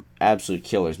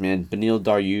killers, man. Beneil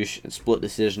Dariush, split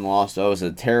decision loss. That was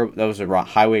a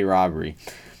highway robbery.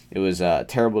 It was a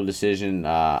terrible decision.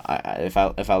 If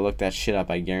I look that shit up,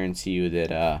 I guarantee you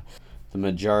that the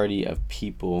majority of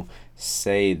people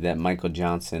say that Michael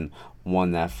Johnson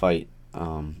won that fight.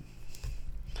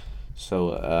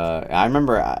 So I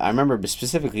remember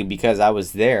specifically because I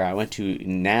was there. I went to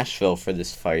Nashville for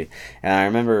this fight, and I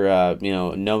remember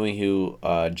knowing who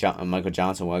Michael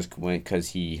Johnson was because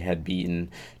he had beaten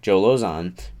Joe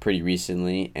Lauzon pretty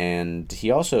recently, and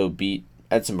he also beat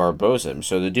Edson Barboza.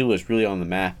 So the dude was really on the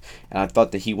map, and I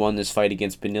thought that he won this fight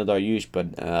against Beneil Dariush, but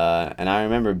and I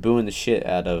remember booing the shit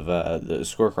out of the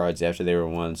scorecards after they were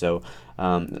won. So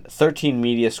 13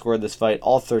 media scored this fight.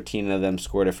 All 13 of them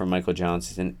scored it for Michael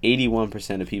Johnson, and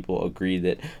 81% of people agreed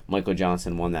that Michael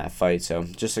Johnson won that fight. So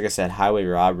just like I said, highway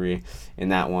robbery in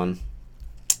that one.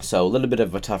 So a little bit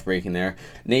of a tough break in there.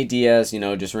 Nate Diaz,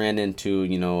 just ran into,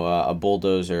 a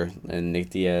bulldozer, and Nate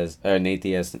Diaz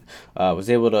was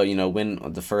able to, win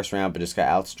the first round, but just got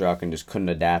outstruck and just couldn't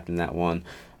adapt in that one.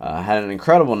 Had an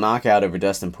incredible knockout over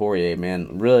Dustin Poirier,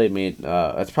 man. Really made,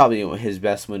 that's probably his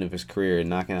best win of his career,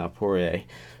 knocking out Poirier.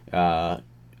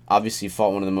 Obviously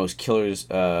fought one of the most killers,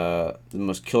 the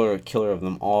most killer of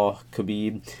them all,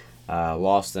 Khabib.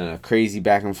 Lost in a crazy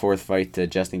back and forth fight to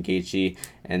Justin Gaethje,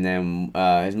 and then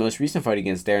his most recent fight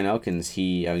against Darren Elkins,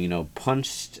 he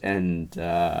punched and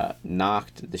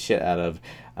knocked the shit out of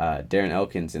Darren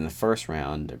Elkins in the first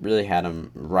round. It really had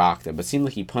him rocked, but seemed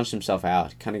like he punched himself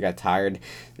out. Kind of got tired.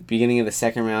 At the beginning of the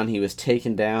second round, he was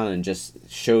taken down and just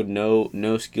showed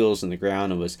no skills in the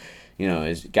ground, and was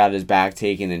got his back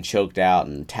taken and choked out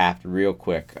and tapped real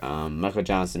quick. Michael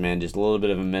Johnson, man, just a little bit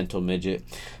of a mental midget.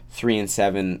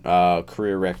 3-7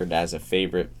 career record as a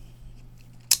favorite.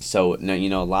 So,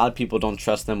 a lot of people don't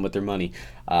trust them with their money.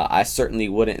 I certainly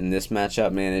wouldn't in this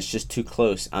matchup, man. It's just too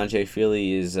close. Andre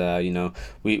Fili is,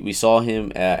 we saw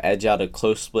him edge out a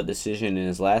close split decision in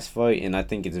his last fight, and I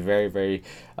think it's very, very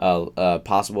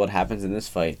possible it happens in this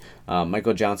fight.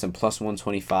 Michael Johnson plus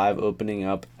 125 opening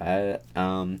up at...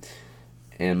 and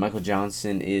Michael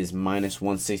Johnson is minus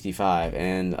 165.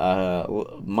 And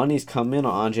money's come in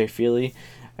on Andre Fili.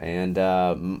 And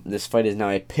this fight is now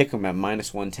a pick'em at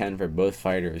minus 110 for both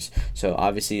fighters. So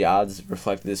obviously the odds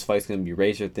reflect this fight's going to be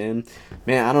razor thin.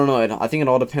 Man, I don't know. I think it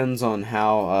all depends on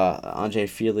how Andre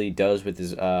Fili does with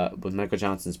his with Michael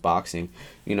Johnson's boxing.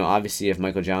 Obviously if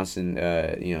Michael Johnson,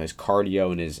 his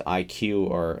cardio and his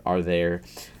IQ are there,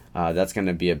 that's going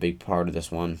to be a big part of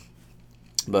this one.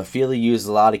 But Fili used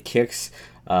a lot of kicks.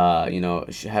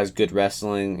 Has good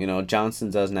wrestling.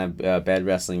 Johnson doesn't have bad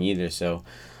wrestling either. So.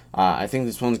 I think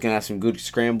this one's going to have some good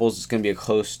scrambles. It's going to be a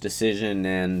close decision,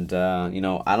 and,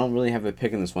 I don't really have a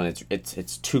pick in this one.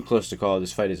 It's too close to call.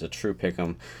 This fight is a true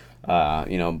pick-em,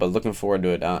 but looking forward to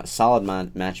it. Solid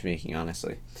matchmaking,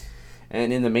 honestly.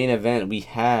 And in the main event, we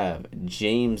have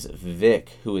James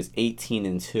Vick, who is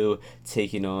 18-2,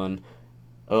 taking on...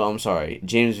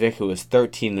 James Vick, who is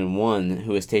 13-1,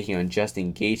 who is taking on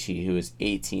Justin Gaethje, who is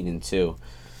 18-2.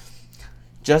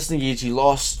 Justin Gaethje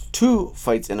lost 2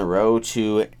 fights in a row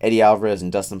to Eddie Alvarez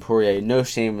and Dustin Poirier. No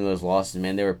shame in those losses,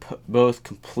 man. They were both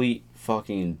complete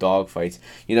fucking dog fights.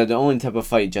 The only type of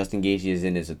fight Justin Gaethje is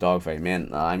in is a dog fight,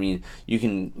 man. I mean, you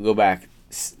can go back,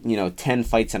 10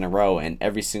 fights in a row, and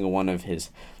every single one of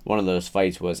those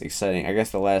fights was exciting. I guess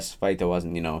the last fight that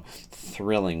wasn't,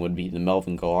 thrilling would be the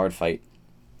Melvin Gillard fight.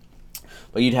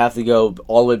 But you'd have to go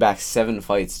all the way back 7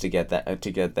 fights to get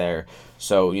there.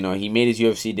 So, he made his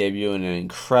UFC debut in an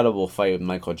incredible fight with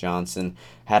Michael Johnson.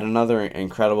 Had another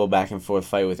incredible back and forth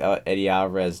fight with Eddie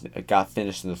Alvarez. Got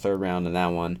finished in the 3rd round in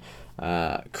that one.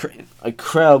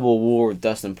 Incredible war with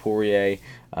Dustin Poirier.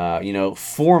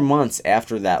 4 months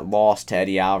after that loss to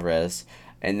Eddie Alvarez,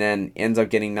 and then ends up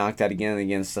getting knocked out again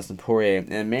against Dustin Poirier.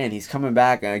 And man, he's coming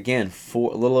back again a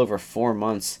little over 4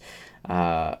 months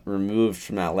removed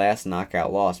from that last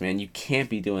knockout loss. Man, you can't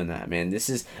be doing that, man. This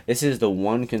is the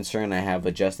one concern I have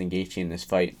with Justin Gaethje in this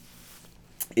fight,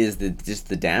 is just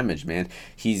the damage, man.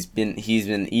 His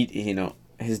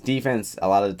defense a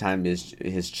lot of the time is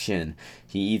his chin.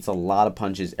 He eats a lot of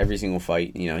punches every single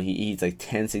fight. He eats like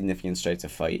 10 significant strikes a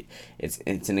fight. It's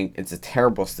a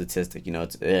terrible statistic.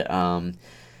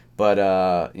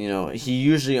 But he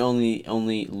usually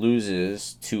only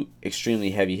loses to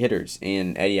extremely heavy hitters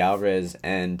in Eddie Alvarez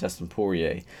and Dustin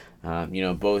Poirier.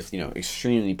 Both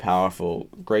extremely powerful,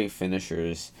 great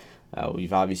finishers.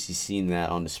 We've obviously seen that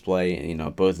on display.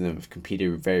 Both of them have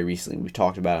competed very recently. We've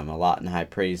talked about them a lot in high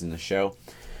praise in the show.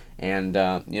 And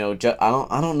I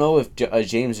don't know if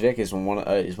James Vick is one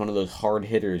of those hard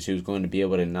hitters who's going to be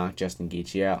able to knock Justin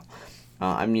Gaethje out.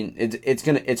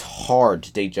 It's hard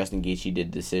to take Justin Gaethje to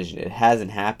decision. It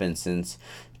hasn't happened since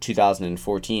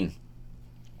 2014,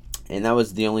 and that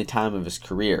was the only time of his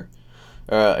career.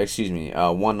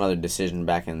 One other decision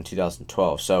back in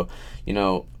 2012. So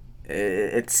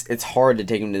it's hard to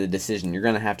take him to the decision. You're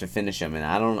gonna have to finish him,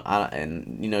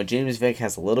 and James Vick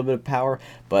has a little bit of power,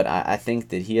 but I think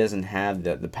that he doesn't have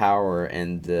the power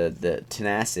and the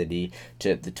tenacity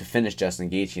to finish Justin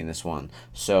Gaethje in this one.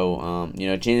 So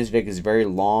James Vick is very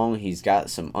long. He's got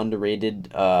some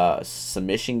underrated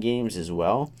submission games as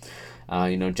well.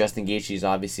 Justin Gaethje is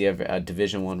obviously a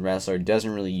Division I wrestler.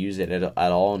 Doesn't really use it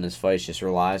at all in his fights. Just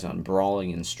relies on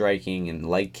brawling and striking and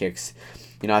leg kicks.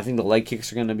 I think the leg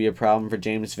kicks are going to be a problem for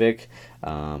James Vick,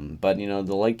 but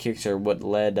the leg kicks are what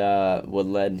led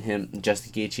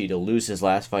Justin Gaethje to lose his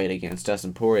last fight against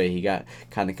Dustin Poirier. He got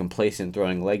kind of complacent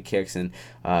throwing leg kicks and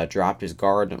dropped his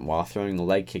guard while throwing the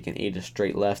leg kick and ate a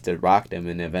straight left that rocked him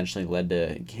and eventually led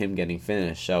to him getting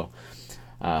finished. So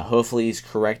hopefully he's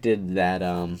corrected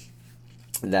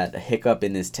that hiccup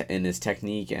in his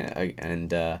technique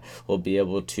and will be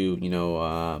able to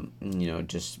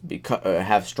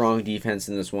have strong defense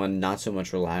in this one, not so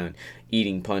much rely on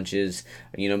eating punches,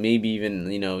 maybe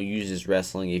even use his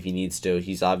wrestling if he needs to.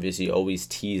 He's obviously always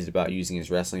teased about using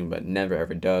his wrestling but never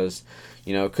ever does.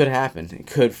 It could happen. It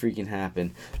could freaking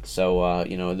happen. So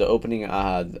the opening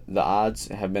the odds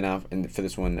have been out for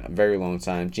this one a very long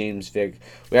time. James Vick,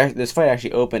 this fight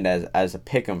actually opened as a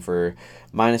pick'em for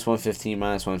 -115,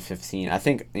 -115. I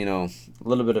think a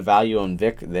little bit of value on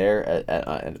Vick there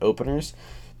at openers.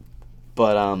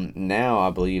 But now I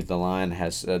believe the line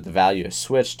has the value has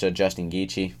switched to Justin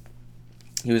Gaethje.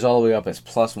 He was all the way up as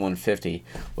 +150,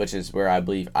 which is where I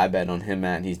believe I bet on him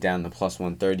at. He's down to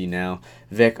 +130 now.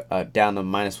 Vick down to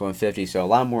 -150, so a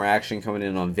lot more action coming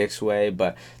in on Vick's way.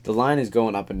 But the line is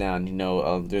going up and down.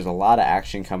 There's a lot of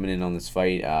action coming in on this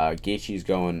fight. Gaethje's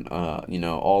going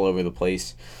all over the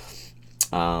place.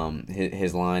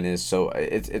 His line is, so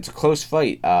it's a close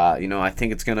fight. I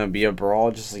think it's gonna be a brawl,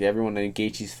 just like everyone in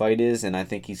Gaethje's fight is, and I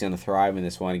think he's gonna thrive in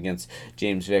this one against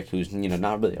James Vick, who's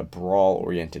not really a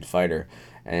brawl-oriented fighter.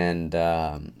 And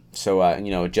Justin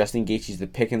Gaethje's the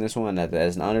pick in this one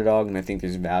as an underdog, and I think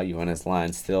there's value on his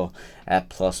line still at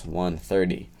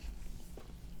 +130.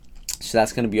 So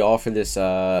that's gonna be all for this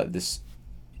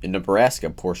Nebraska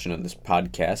portion of this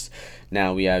podcast.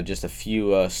 Now we have just a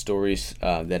few stories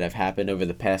that have happened over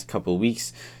the past couple of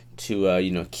weeks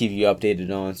to keep you updated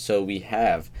on. So we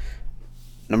have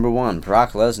number one,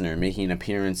 Brock Lesnar making an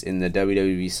appearance in the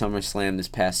WWE SummerSlam this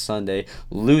past Sunday,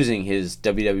 losing his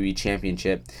WWE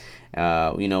Championship.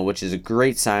 Which is a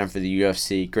great sign for the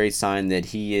UFC. Great sign that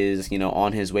he is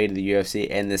on his way to the UFC.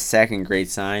 And the second great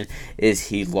sign is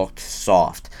he looked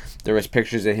soft. There was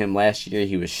pictures of him last year.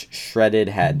 He was shredded,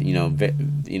 had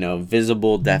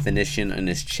visible definition in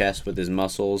his chest with his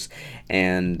muscles,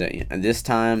 and this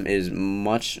time is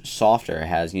much softer. It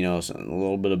has a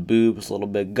little bit of boobs, a little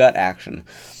bit of gut action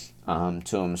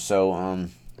to him. So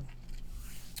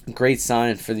great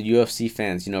sign for the UFC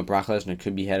fans. Brock Lesnar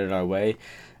could be headed our way.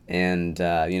 And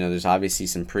there's obviously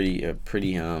some pretty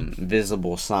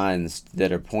visible signs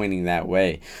that are pointing that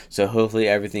way. So hopefully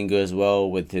everything goes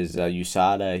well with his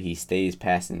USADA. He stays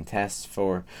passing tests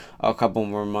for a couple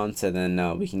more months, and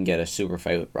then we can get a super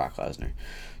fight with Brock Lesnar.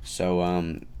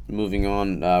 So moving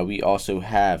on, we also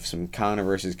have some Conor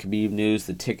versus Khabib news.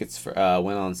 The tickets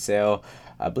went on sale,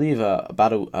 I believe,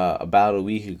 about a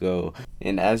week ago,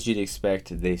 and as you'd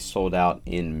expect, they sold out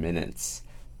in minutes.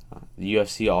 The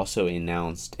UFC also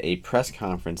announced a press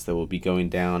conference that will be going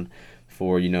down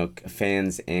for,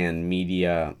 fans and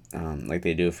media, like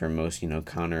they do for most,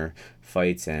 Conor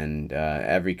fights, and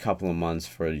every couple of months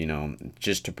for,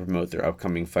 just to promote their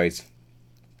upcoming fights.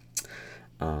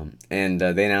 And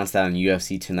they announced that on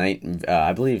UFC Tonight.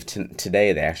 I believe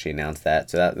today they actually announced that.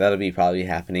 So that'll be probably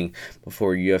happening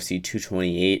before UFC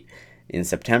 228 in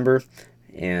September.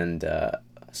 And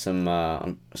some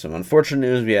unfortunate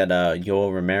news. We had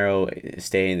Yoel Romero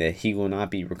stating that he will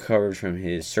not be recovered from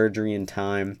his surgery in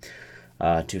time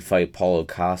to fight Paulo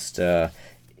Costa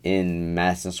in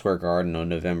Madison Square Garden on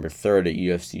November 3rd at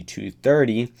UFC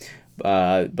 230.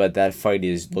 But that fight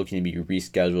is looking to be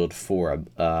rescheduled for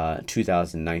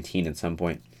 2019 at some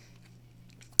point.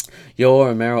 Yoel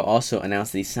Romero also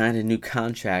announced that he signed a new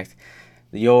contract.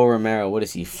 Yoel Romero, what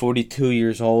is he, 42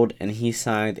 years old, and he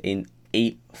signed an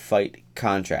 8-fight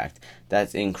contract.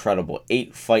 That's incredible.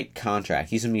 8-fight contract.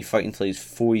 He's going to be fighting until he's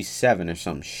 47 or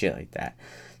some shit like that.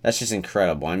 That's just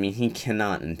incredible. I mean, he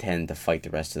cannot intend to fight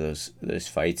the rest of those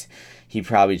fights. He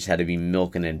probably just had to be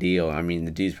milking a deal. I mean,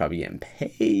 the dude's probably getting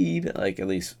paid like at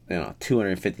least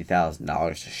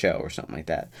 $250,000 a show or something like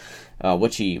that,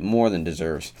 which he more than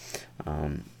deserves.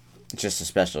 Just a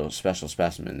special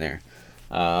specimen there.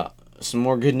 Some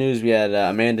more good news. We had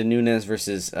Amanda Nunes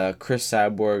versus Chris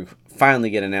Cyborg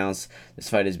finally get announced. This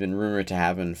fight has been rumored to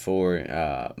happen for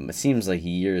it seems like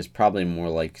years, probably more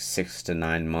like 6 to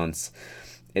 9 months.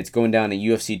 It's going down at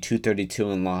UFC 232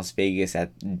 in Las Vegas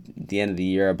at the end of the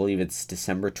year. I believe it's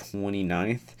December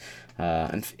 29th.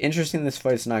 And interesting, this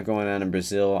fight's not going on in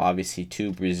Brazil. Obviously,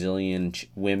 2 Brazilian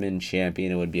women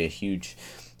champion. It would be a huge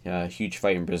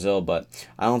fight in Brazil, but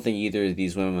I don't think either of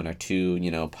these women are too,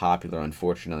 popular,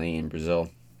 unfortunately, in Brazil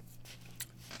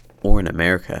or in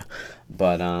America.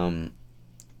 But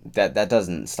that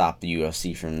doesn't stop the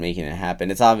UFC from making it happen.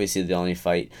 It's obviously the only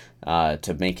fight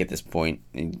to make at this point.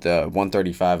 The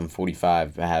 135 and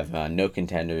 45 have no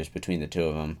contenders between the two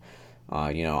of them.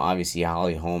 Obviously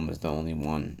Holly Holm is the only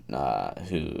one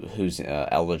who's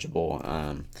eligible.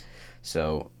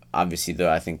 So obviously,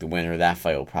 though, I think the winner of that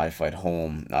fight will probably fight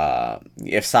Holm.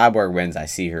 If Cyborg wins, I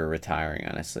see her retiring,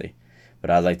 honestly. But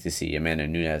I'd like to see Amanda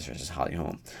Nunes versus Holly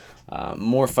Holm.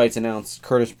 More fights announced.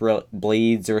 Curtis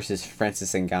Blades versus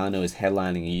Francis Ngannou is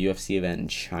headlining a UFC event in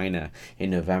China in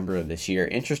November of this year.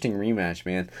 Interesting rematch,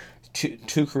 man.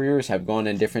 Two careers have gone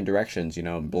in different directions.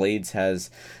 Blades has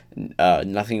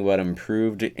nothing but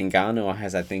improved. Ngannou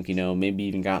has, I think, maybe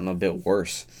even gotten a bit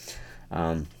worse.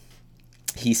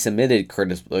 He submitted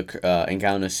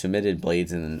Ngannou submitted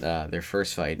Blades in their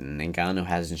first fight, and Ngannou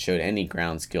hasn't showed any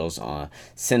ground skills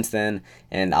since then.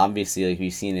 And obviously, like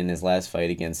we've seen in his last fight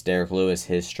against Derek Lewis,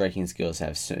 his striking skills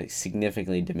have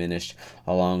significantly diminished,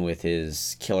 along with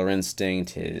his killer instinct,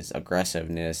 his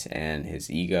aggressiveness, and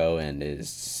his ego, and his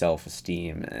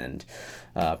self-esteem, and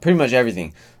pretty much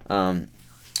everything.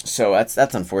 So that's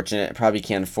unfortunate. Probably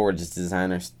can't afford his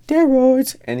designer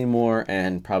steroids anymore,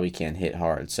 and probably can't hit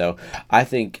hard. So I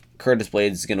think Curtis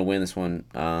Blades is gonna win this one.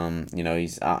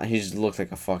 He's looked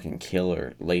like a fucking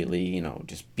killer lately.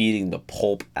 Just beating the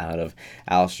pulp out of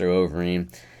Alistair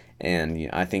Overeem, and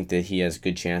I think that he has a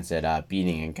good chance at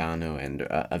beating Ngannou and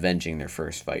avenging their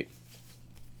first fight.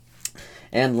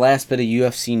 And last bit of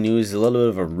UFC news, a little bit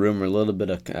of a rumor, a little bit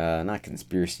of, not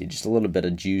conspiracy, just a little bit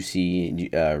of juicy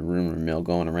rumor mill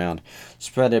going around,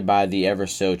 spreaded by the ever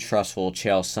so trustful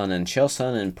Chael Sonnen. Chael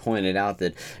Sonnen pointed out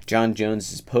that Jon Jones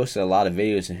has posted a lot of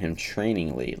videos of him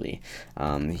training lately.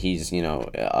 He's,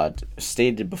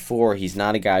 stated before, he's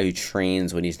not a guy who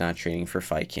trains when he's not training for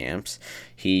fight camps.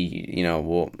 He,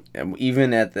 will,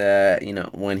 even at the,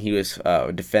 when he was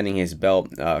defending his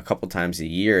belt a couple times a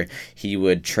year, he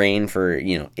would train for,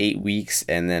 8 weeks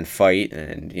and then fight.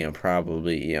 And,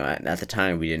 probably, at the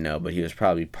time we didn't know, but he was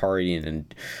probably partying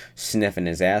and sniffing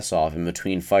his ass off in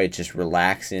between fights, just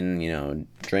relaxing,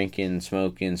 drinking,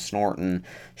 smoking, snorting,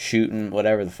 shooting,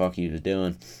 whatever the fuck he was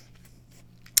doing.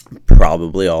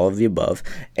 Probably all of the above.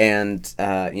 And,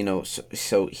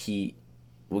 so he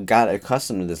got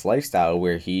accustomed to this lifestyle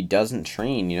where he doesn't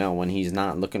train, when he's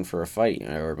not looking for a fight,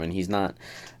 or when he's not,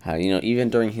 even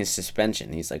during his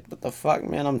suspension. He's like, what the fuck,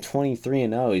 man, I'm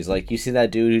 23-0. He's like, you see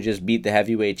that dude who just beat the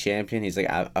heavyweight champion? He's like,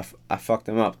 I fucked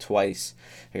him up twice.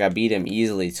 Like, I beat him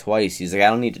easily twice. He's like, I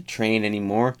don't need to train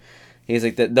anymore. He's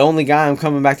like, the only guy I'm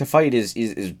coming back to fight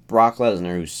is Brock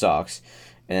Lesnar, who sucks,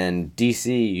 and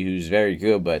DC, who's very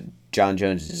good, but Jon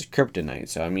Jones is kryptonite.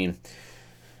 So,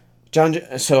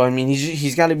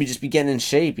 he's got to be getting in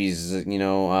shape. He's,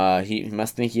 he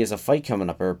must think he has a fight coming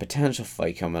up, or a potential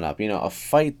fight coming up. A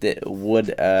fight that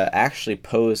would actually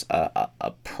pose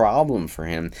a problem for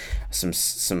him,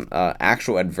 some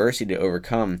actual adversity to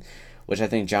overcome, which I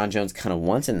think John Jones kind of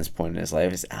wants in this point in his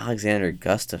life, is Alexander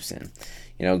Gustafsson.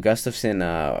 You know,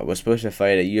 Gustafsson was supposed to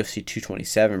fight at UFC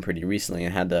 227 pretty recently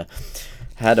and had to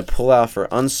pull out for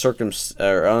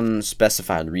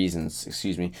unspecified reasons.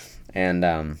 Excuse me,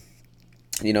 and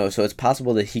you know, so it's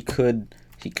possible that he could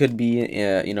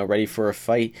be you know, ready for a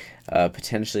fight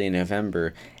potentially in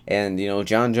November. And you know,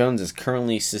 John Jones is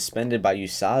currently suspended by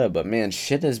USADA, but man,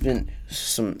 shit has been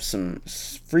some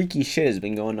freaky shit has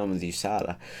been going on with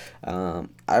USADA.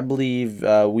 I believe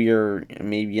we are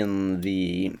maybe in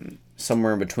the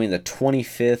somewhere in between the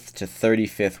 25th to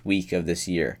 35th week of this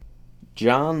year.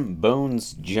 John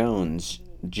Bones Jones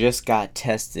just got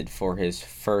tested for his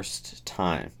first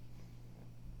time.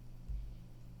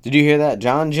 Did you hear that?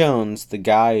 John Jones, the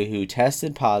guy who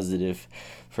tested positive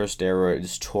for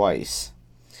steroids twice,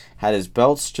 had his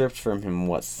belt stripped from him,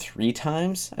 3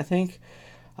 times, I think?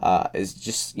 Is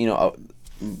just, you know,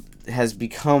 has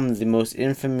become the most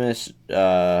infamous,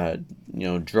 you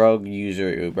know, drug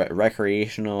user,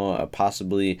 recreational,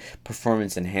 possibly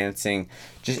performance enhancing,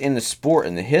 just in the sport,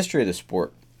 in the history of the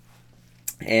sport.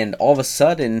 And all of a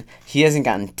sudden, he hasn't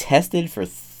gotten tested for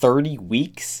 30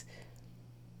 weeks?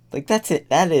 Like, that's it.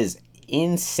 That is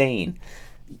insane.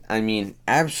 I mean,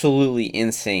 absolutely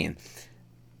insane.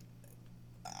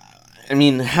 I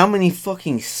mean, how many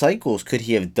fucking cycles could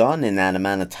he have done in that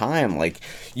amount of time? Like,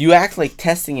 you act like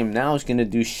testing him now is going to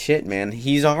do shit, man.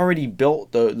 He's already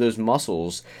built those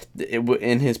muscles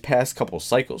in his past couple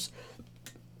cycles.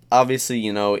 Obviously,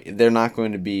 you know, they're not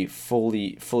going to be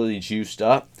fully juiced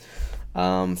up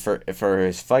for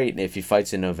his fight if he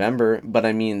fights in November, but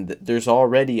I mean, there's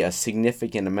already a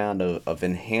significant amount of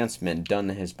enhancement done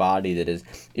to his body that is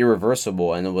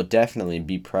irreversible, and it will definitely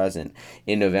be present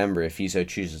in November if he so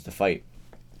chooses to fight.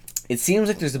 It seems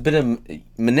like there's a bit of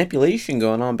manipulation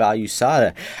going on by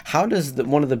USADA. How does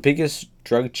one of the biggest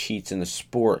drug cheats in the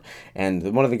sport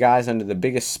and one of the guys under the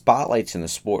biggest spotlights in the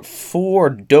sport for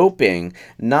doping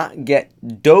not get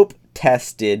dope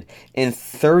tested in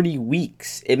 30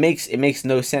 weeks? It makes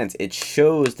no sense. It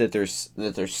shows that there's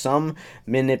some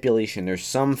manipulation, there's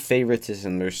some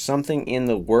favoritism, there's something in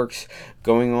the works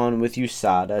going on with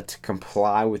USADA to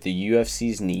comply with the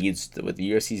UFC's needs, with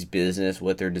the UFC's business,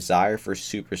 with their desire for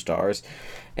superstars.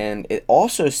 And it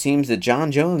also seems that John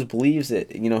Jones believes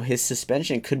that, you know, his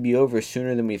suspension could be over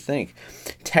sooner than we think.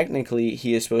 Technically,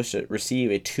 he is supposed to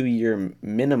receive a 2-year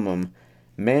minimum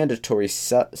mandatory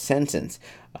sentence,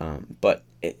 but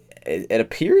it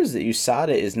appears that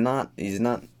USADA is not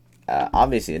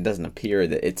obviously it doesn't appear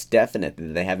that it's definite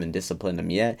that they haven't disciplined him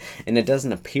yet, and it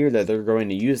doesn't appear that they're going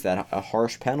to use that a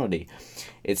harsh penalty.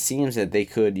 It seems that they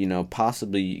could, you know,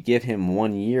 possibly give him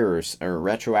 1 year or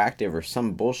retroactive or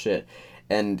some bullshit,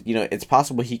 and you know, it's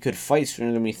possible he could fight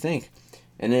sooner than we think.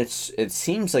 And it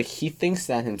seems like he thinks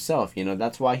that himself. You know,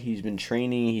 that's why he's been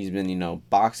training, he's been, you know,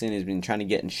 boxing, he's been trying to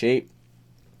get in shape.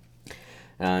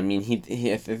 I mean,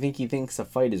 I think he thinks a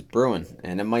fight is brewing,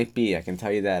 and it might be. I can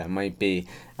tell you that it might be.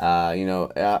 You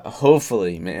know,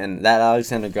 hopefully, man, that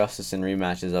Alexander Gustafsson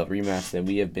rematch is a rematch that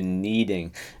we have been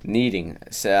needing.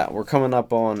 So we're coming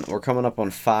up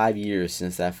on 5 years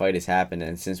since that fight has happened,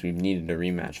 and since we've needed a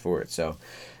rematch for it. So,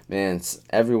 man,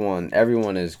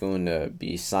 everyone is going to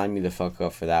be sign me the fuck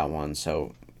up for that one.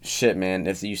 So, shit, man,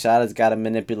 if the USADA's got to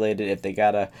manipulate it, if they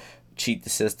gotta cheat the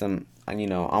system, you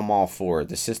know, I'm all for it.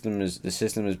 The system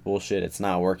is bullshit. It's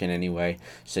not working anyway.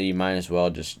 So you might as well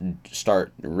just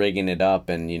start rigging it up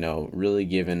and, you know, really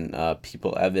giving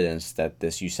people evidence that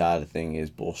this USADA thing is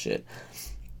bullshit.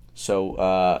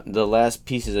 So the last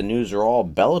pieces of news are all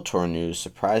Bellator news.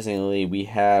 Surprisingly, we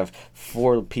have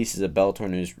 4 pieces of Bellator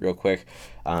news real quick.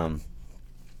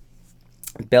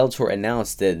 Bellator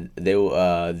announced that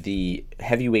the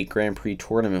heavyweight Grand Prix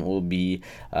tournament will be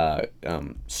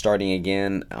starting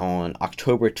again on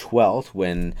October 12th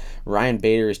when Ryan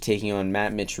Bader is taking on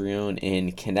Matt Mitrione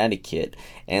in Connecticut.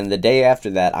 And the day after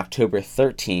that, October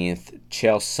 13th,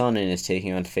 Chael Sonnen is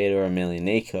taking on Fedor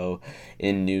Emelianenko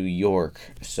in New York.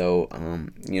 So,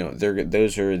 you know,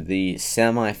 those are the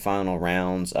semifinal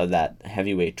rounds of that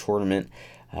heavyweight tournament.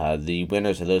 The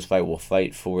winners of those fights will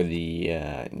fight for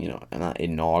the, you know, not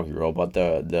inaugural, but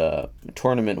the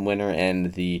tournament winner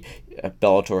and the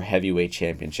Bellator Heavyweight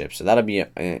Championship. So that'll be,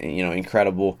 you know,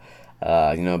 incredible.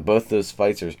 You know, both those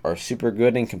fights are super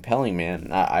good and compelling, man.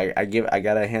 I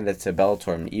gotta hand it to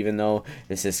Bellator, even though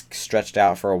this is stretched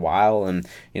out for a while, and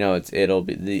you know it'll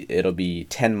be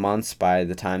 10 months by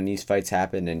the time these fights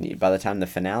happen, and by the time the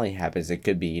finale happens, it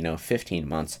could be, you know, 15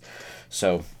 months.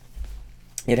 So.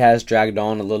 it has dragged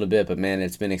on a little bit, but man,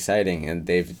 it's been exciting, and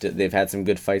they've had some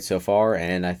good fights so far,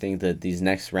 and I think that these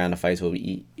next round of fights will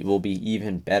be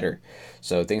even better.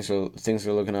 So things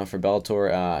are looking up for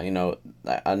Bellator.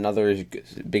 Another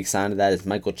big sign of that is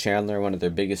Michael Chandler, one of their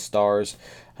biggest stars,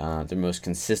 their most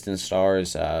consistent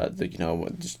stars.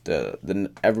 Just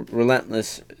the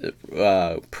relentless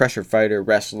pressure fighter,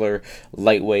 wrestler,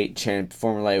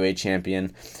 former lightweight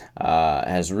champion,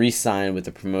 has re-signed with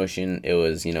the promotion. It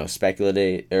was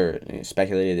speculated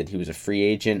that he was a free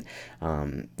agent.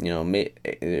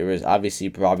 There was obviously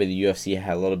probably the UFC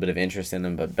had a little bit of interest in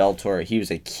him, but Bellator, he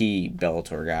was a key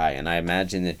Bellator guy, and I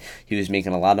imagine that he was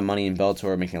making a lot of money in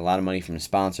Bellator, making a lot of money from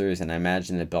sponsors, and I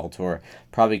imagine that Bellator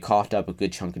probably coughed up a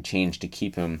good chunk of change to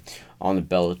keep him on the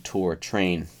Bellator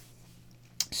train.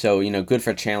 So, good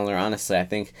for Chandler. Honestly, I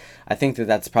think that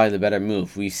that's probably the better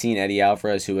move. We've seen Eddie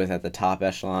Alvarez, who was at the top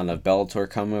echelon of Bellator,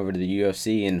 come over to the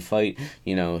UFC and fight,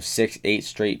 6-8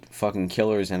 straight fucking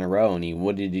killers in a row. And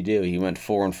what did he do? He went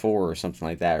 4-4 or something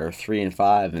like that, or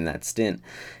 3-5 in that stint.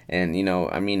 And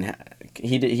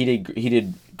he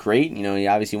did great. He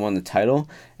obviously won the title,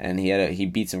 and he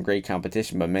beat some great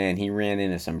competition. But man, he ran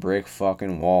into some brick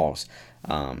fucking walls.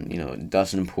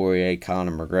 Dustin Poirier,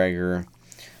 Conor McGregor.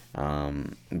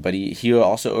 But he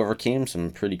also overcame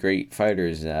some pretty great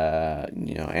fighters,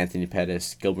 Anthony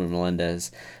Pettis, Gilbert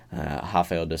Melendez,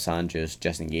 Rafael dos Anjos,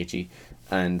 Justin Gaethje,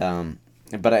 and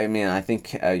but I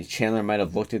think Chandler might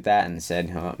have looked at that and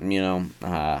said,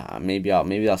 maybe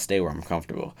I'll stay where I'm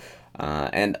comfortable.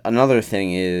 And another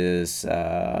thing is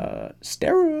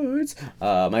steroids.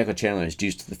 Michael Chandler is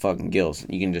juiced to the fucking gills.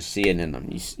 You can just see it in him.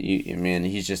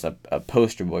 He's just a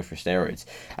poster boy for steroids.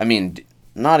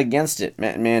 Not against it,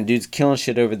 man. Dude's killing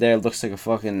shit over there. Looks like a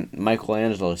fucking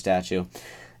Michelangelo statue,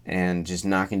 and just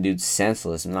knocking dudes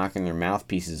senseless, and knocking their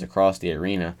mouthpieces across the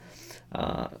arena.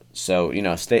 So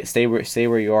stay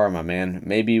where you are, my man.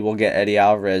 Maybe we'll get Eddie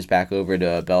Alvarez back over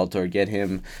to Bellator, get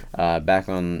him back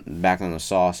on the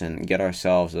sauce, and get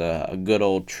ourselves a good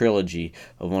old trilogy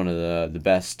of one of the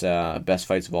best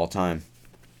fights of all time.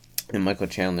 And Michael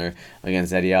Chandler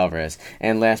against Eddie Alvarez.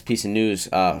 And last piece of news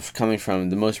coming from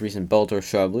the most recent Bellator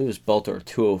show, I believe it was Bellator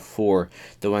 204,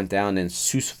 that went down in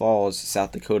Sioux Falls,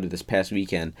 South Dakota this past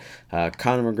weekend.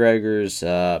 Conor McGregor's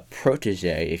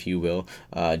protege, if you will,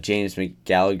 James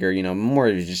Gallagher, more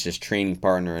of just his training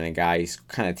partner and a guy he's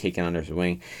kind of taken under his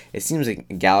wing. It seems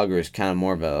like Gallagher is kind of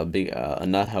more of a big a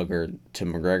nut hugger to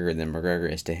McGregor than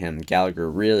McGregor is to him. Gallagher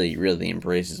really, really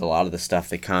embraces a lot of the stuff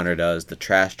that Conor does, the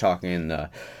trash talking, the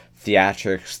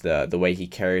theatrics, the way he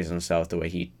carries himself, the way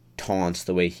he taunts,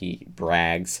 the way he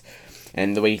brags,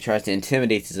 and the way he tries to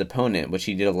intimidate his opponent, which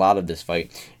he did a lot of this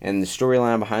fight. And the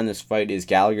storyline behind this fight is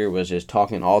Gallagher was just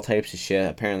talking all types of shit.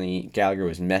 Apparently, Gallagher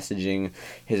was messaging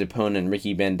his opponent,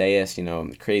 Ricky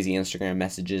Bandejas, crazy Instagram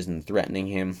messages and threatening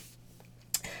him.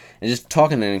 And just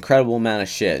talking an incredible amount of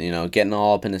shit, getting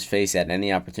all up in his face at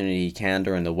any opportunity he can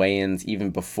during the weigh-ins,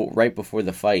 even right before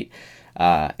the fight.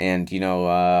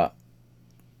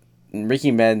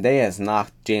 Ricky Bandejas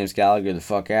knocked James Gallagher the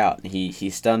fuck out. He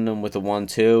stunned him with a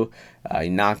 1-2. He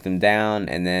knocked him down,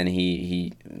 and then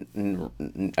he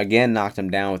again knocked him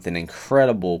down with an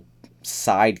incredible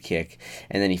side kick,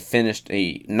 and then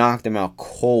he knocked him out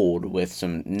cold with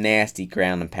some nasty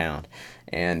ground and pound.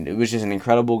 And it was just an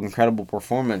incredible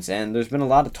performance. And there's been a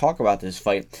lot of talk about this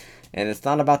fight. And it's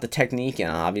not about the technique, and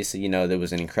obviously, there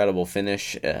was an incredible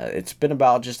finish. It's been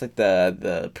about just like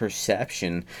the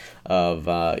perception of,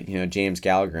 James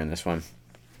Gallagher in this one.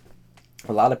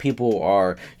 A lot of people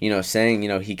are, saying,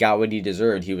 he got what he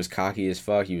deserved. He was cocky as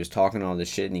fuck. He was talking all this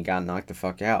shit, and he got knocked the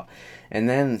fuck out. And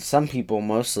then some people,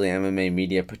 mostly MMA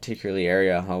media, particularly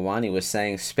Ariel Helwani, was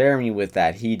saying, spare me with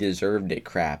that. He deserved it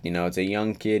crap. It's a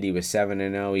young kid. He was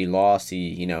 7-0. He lost.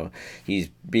 He's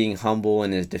being humble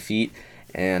in his defeat.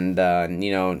 And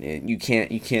you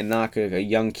can't knock a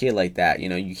young kid like that.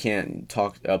 You can't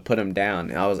put him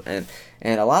down.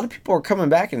 And a lot of people are coming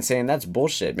back and saying that's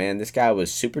bullshit, man. This guy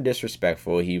was super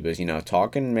disrespectful. He was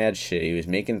talking mad shit. He was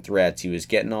making threats. He was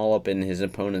getting all up in his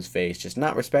opponent's face, just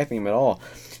not respecting him at all.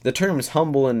 The term is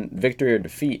humble in victory or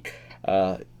defeat.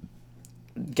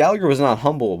 Gallagher was not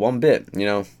humble one bit.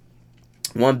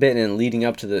 One bit in leading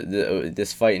up to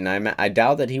this fight, and I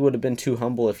doubt that he would have been too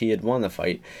humble if he had won the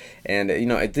fight. And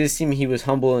it did seem he was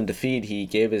humble in defeat. He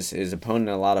gave his opponent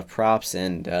a lot of props,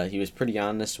 and he was pretty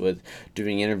honest with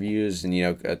doing interviews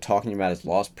and talking about his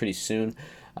loss pretty soon.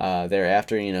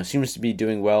 Thereafter, seems to be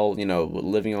doing well,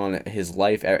 living on his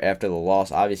life after the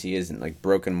loss. Obviously, isn't like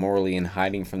broken morally and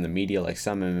hiding from the media like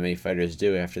some MMA fighters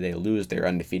do after they lose their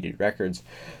undefeated records.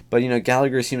 But,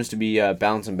 Gallagher seems to be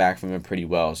bouncing back from it pretty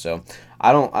well. So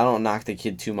I don't knock the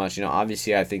kid too much.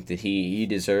 Obviously I think that he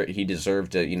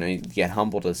deserved to get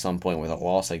humbled at some point with a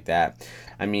loss like that.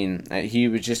 I mean, he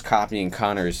was just copying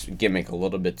Conor's gimmick a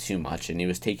little bit too much, and he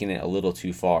was taking it a little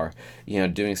too far.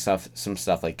 Doing some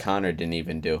stuff like Conor didn't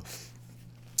even do.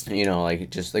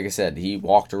 Just like I said, he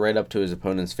walked right up to his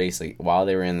opponent's face while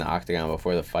they were in the octagon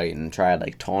before the fight and tried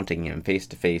taunting him face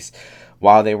to face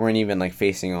while they weren't even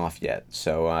facing off yet.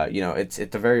 So it's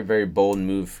a very, very bold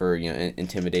move for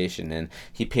intimidation, and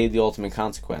he paid the ultimate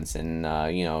consequence, and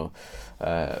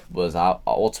was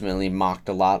ultimately mocked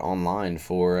a lot online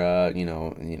for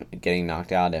getting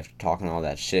knocked out after talking all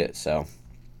that shit. So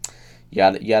you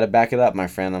gotta back it up, my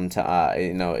friend.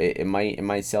 It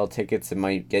might sell tickets, it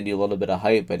might get you a little bit of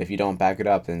hype, but if you don't back it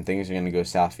up, then things are gonna go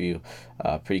south for you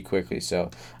pretty quickly.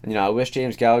 So I wish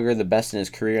James Gallagher the best in his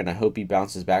career, and I hope he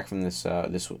bounces back from this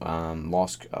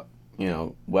loss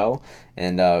well,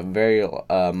 and very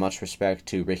much respect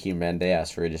to Ricky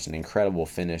Bandejas for just an incredible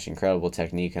finish, incredible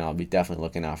technique, and I'll be definitely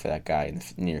looking out for that guy in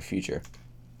the near future.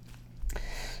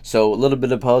 So a little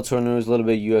bit of Bellator news, a little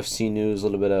bit of UFC news, a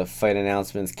little bit of fight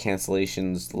announcements,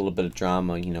 cancellations, a little bit of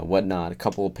drama, whatnot. A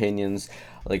couple opinions,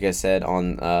 like I said,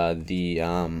 on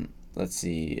let's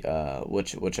see,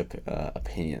 which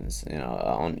opinions,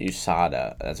 on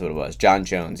USADA, that's what it was. John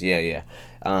Jones, yeah.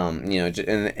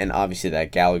 And obviously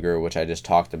that Gallagher, which I just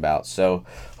talked about. So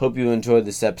hope you enjoyed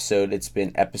this episode. It's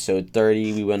been episode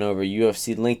 30. We went over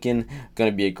UFC Lincoln. Going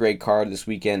to be a great card this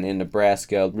weekend in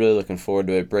Nebraska. Really looking forward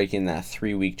to it, breaking that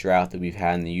 3-week drought that we've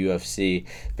had in the UFC.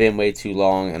 Been way too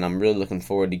long, and I'm really looking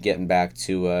forward to getting back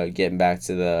to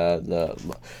the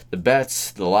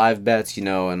bets, the live bets,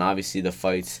 and obviously the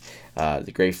fights.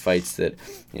 The great fights that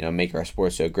make our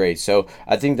sport so great. So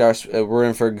I think we're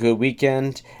in for a good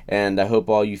weekend, and I hope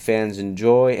all you fans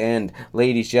enjoy. And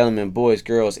ladies, gentlemen, boys,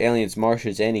 girls, aliens,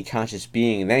 Martians, any conscious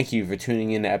being, thank you for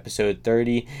tuning in to episode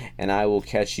 30, and I will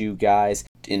catch you guys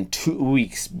in 2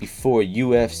 weeks before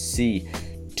UFC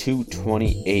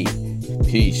 228.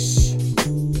 Peace.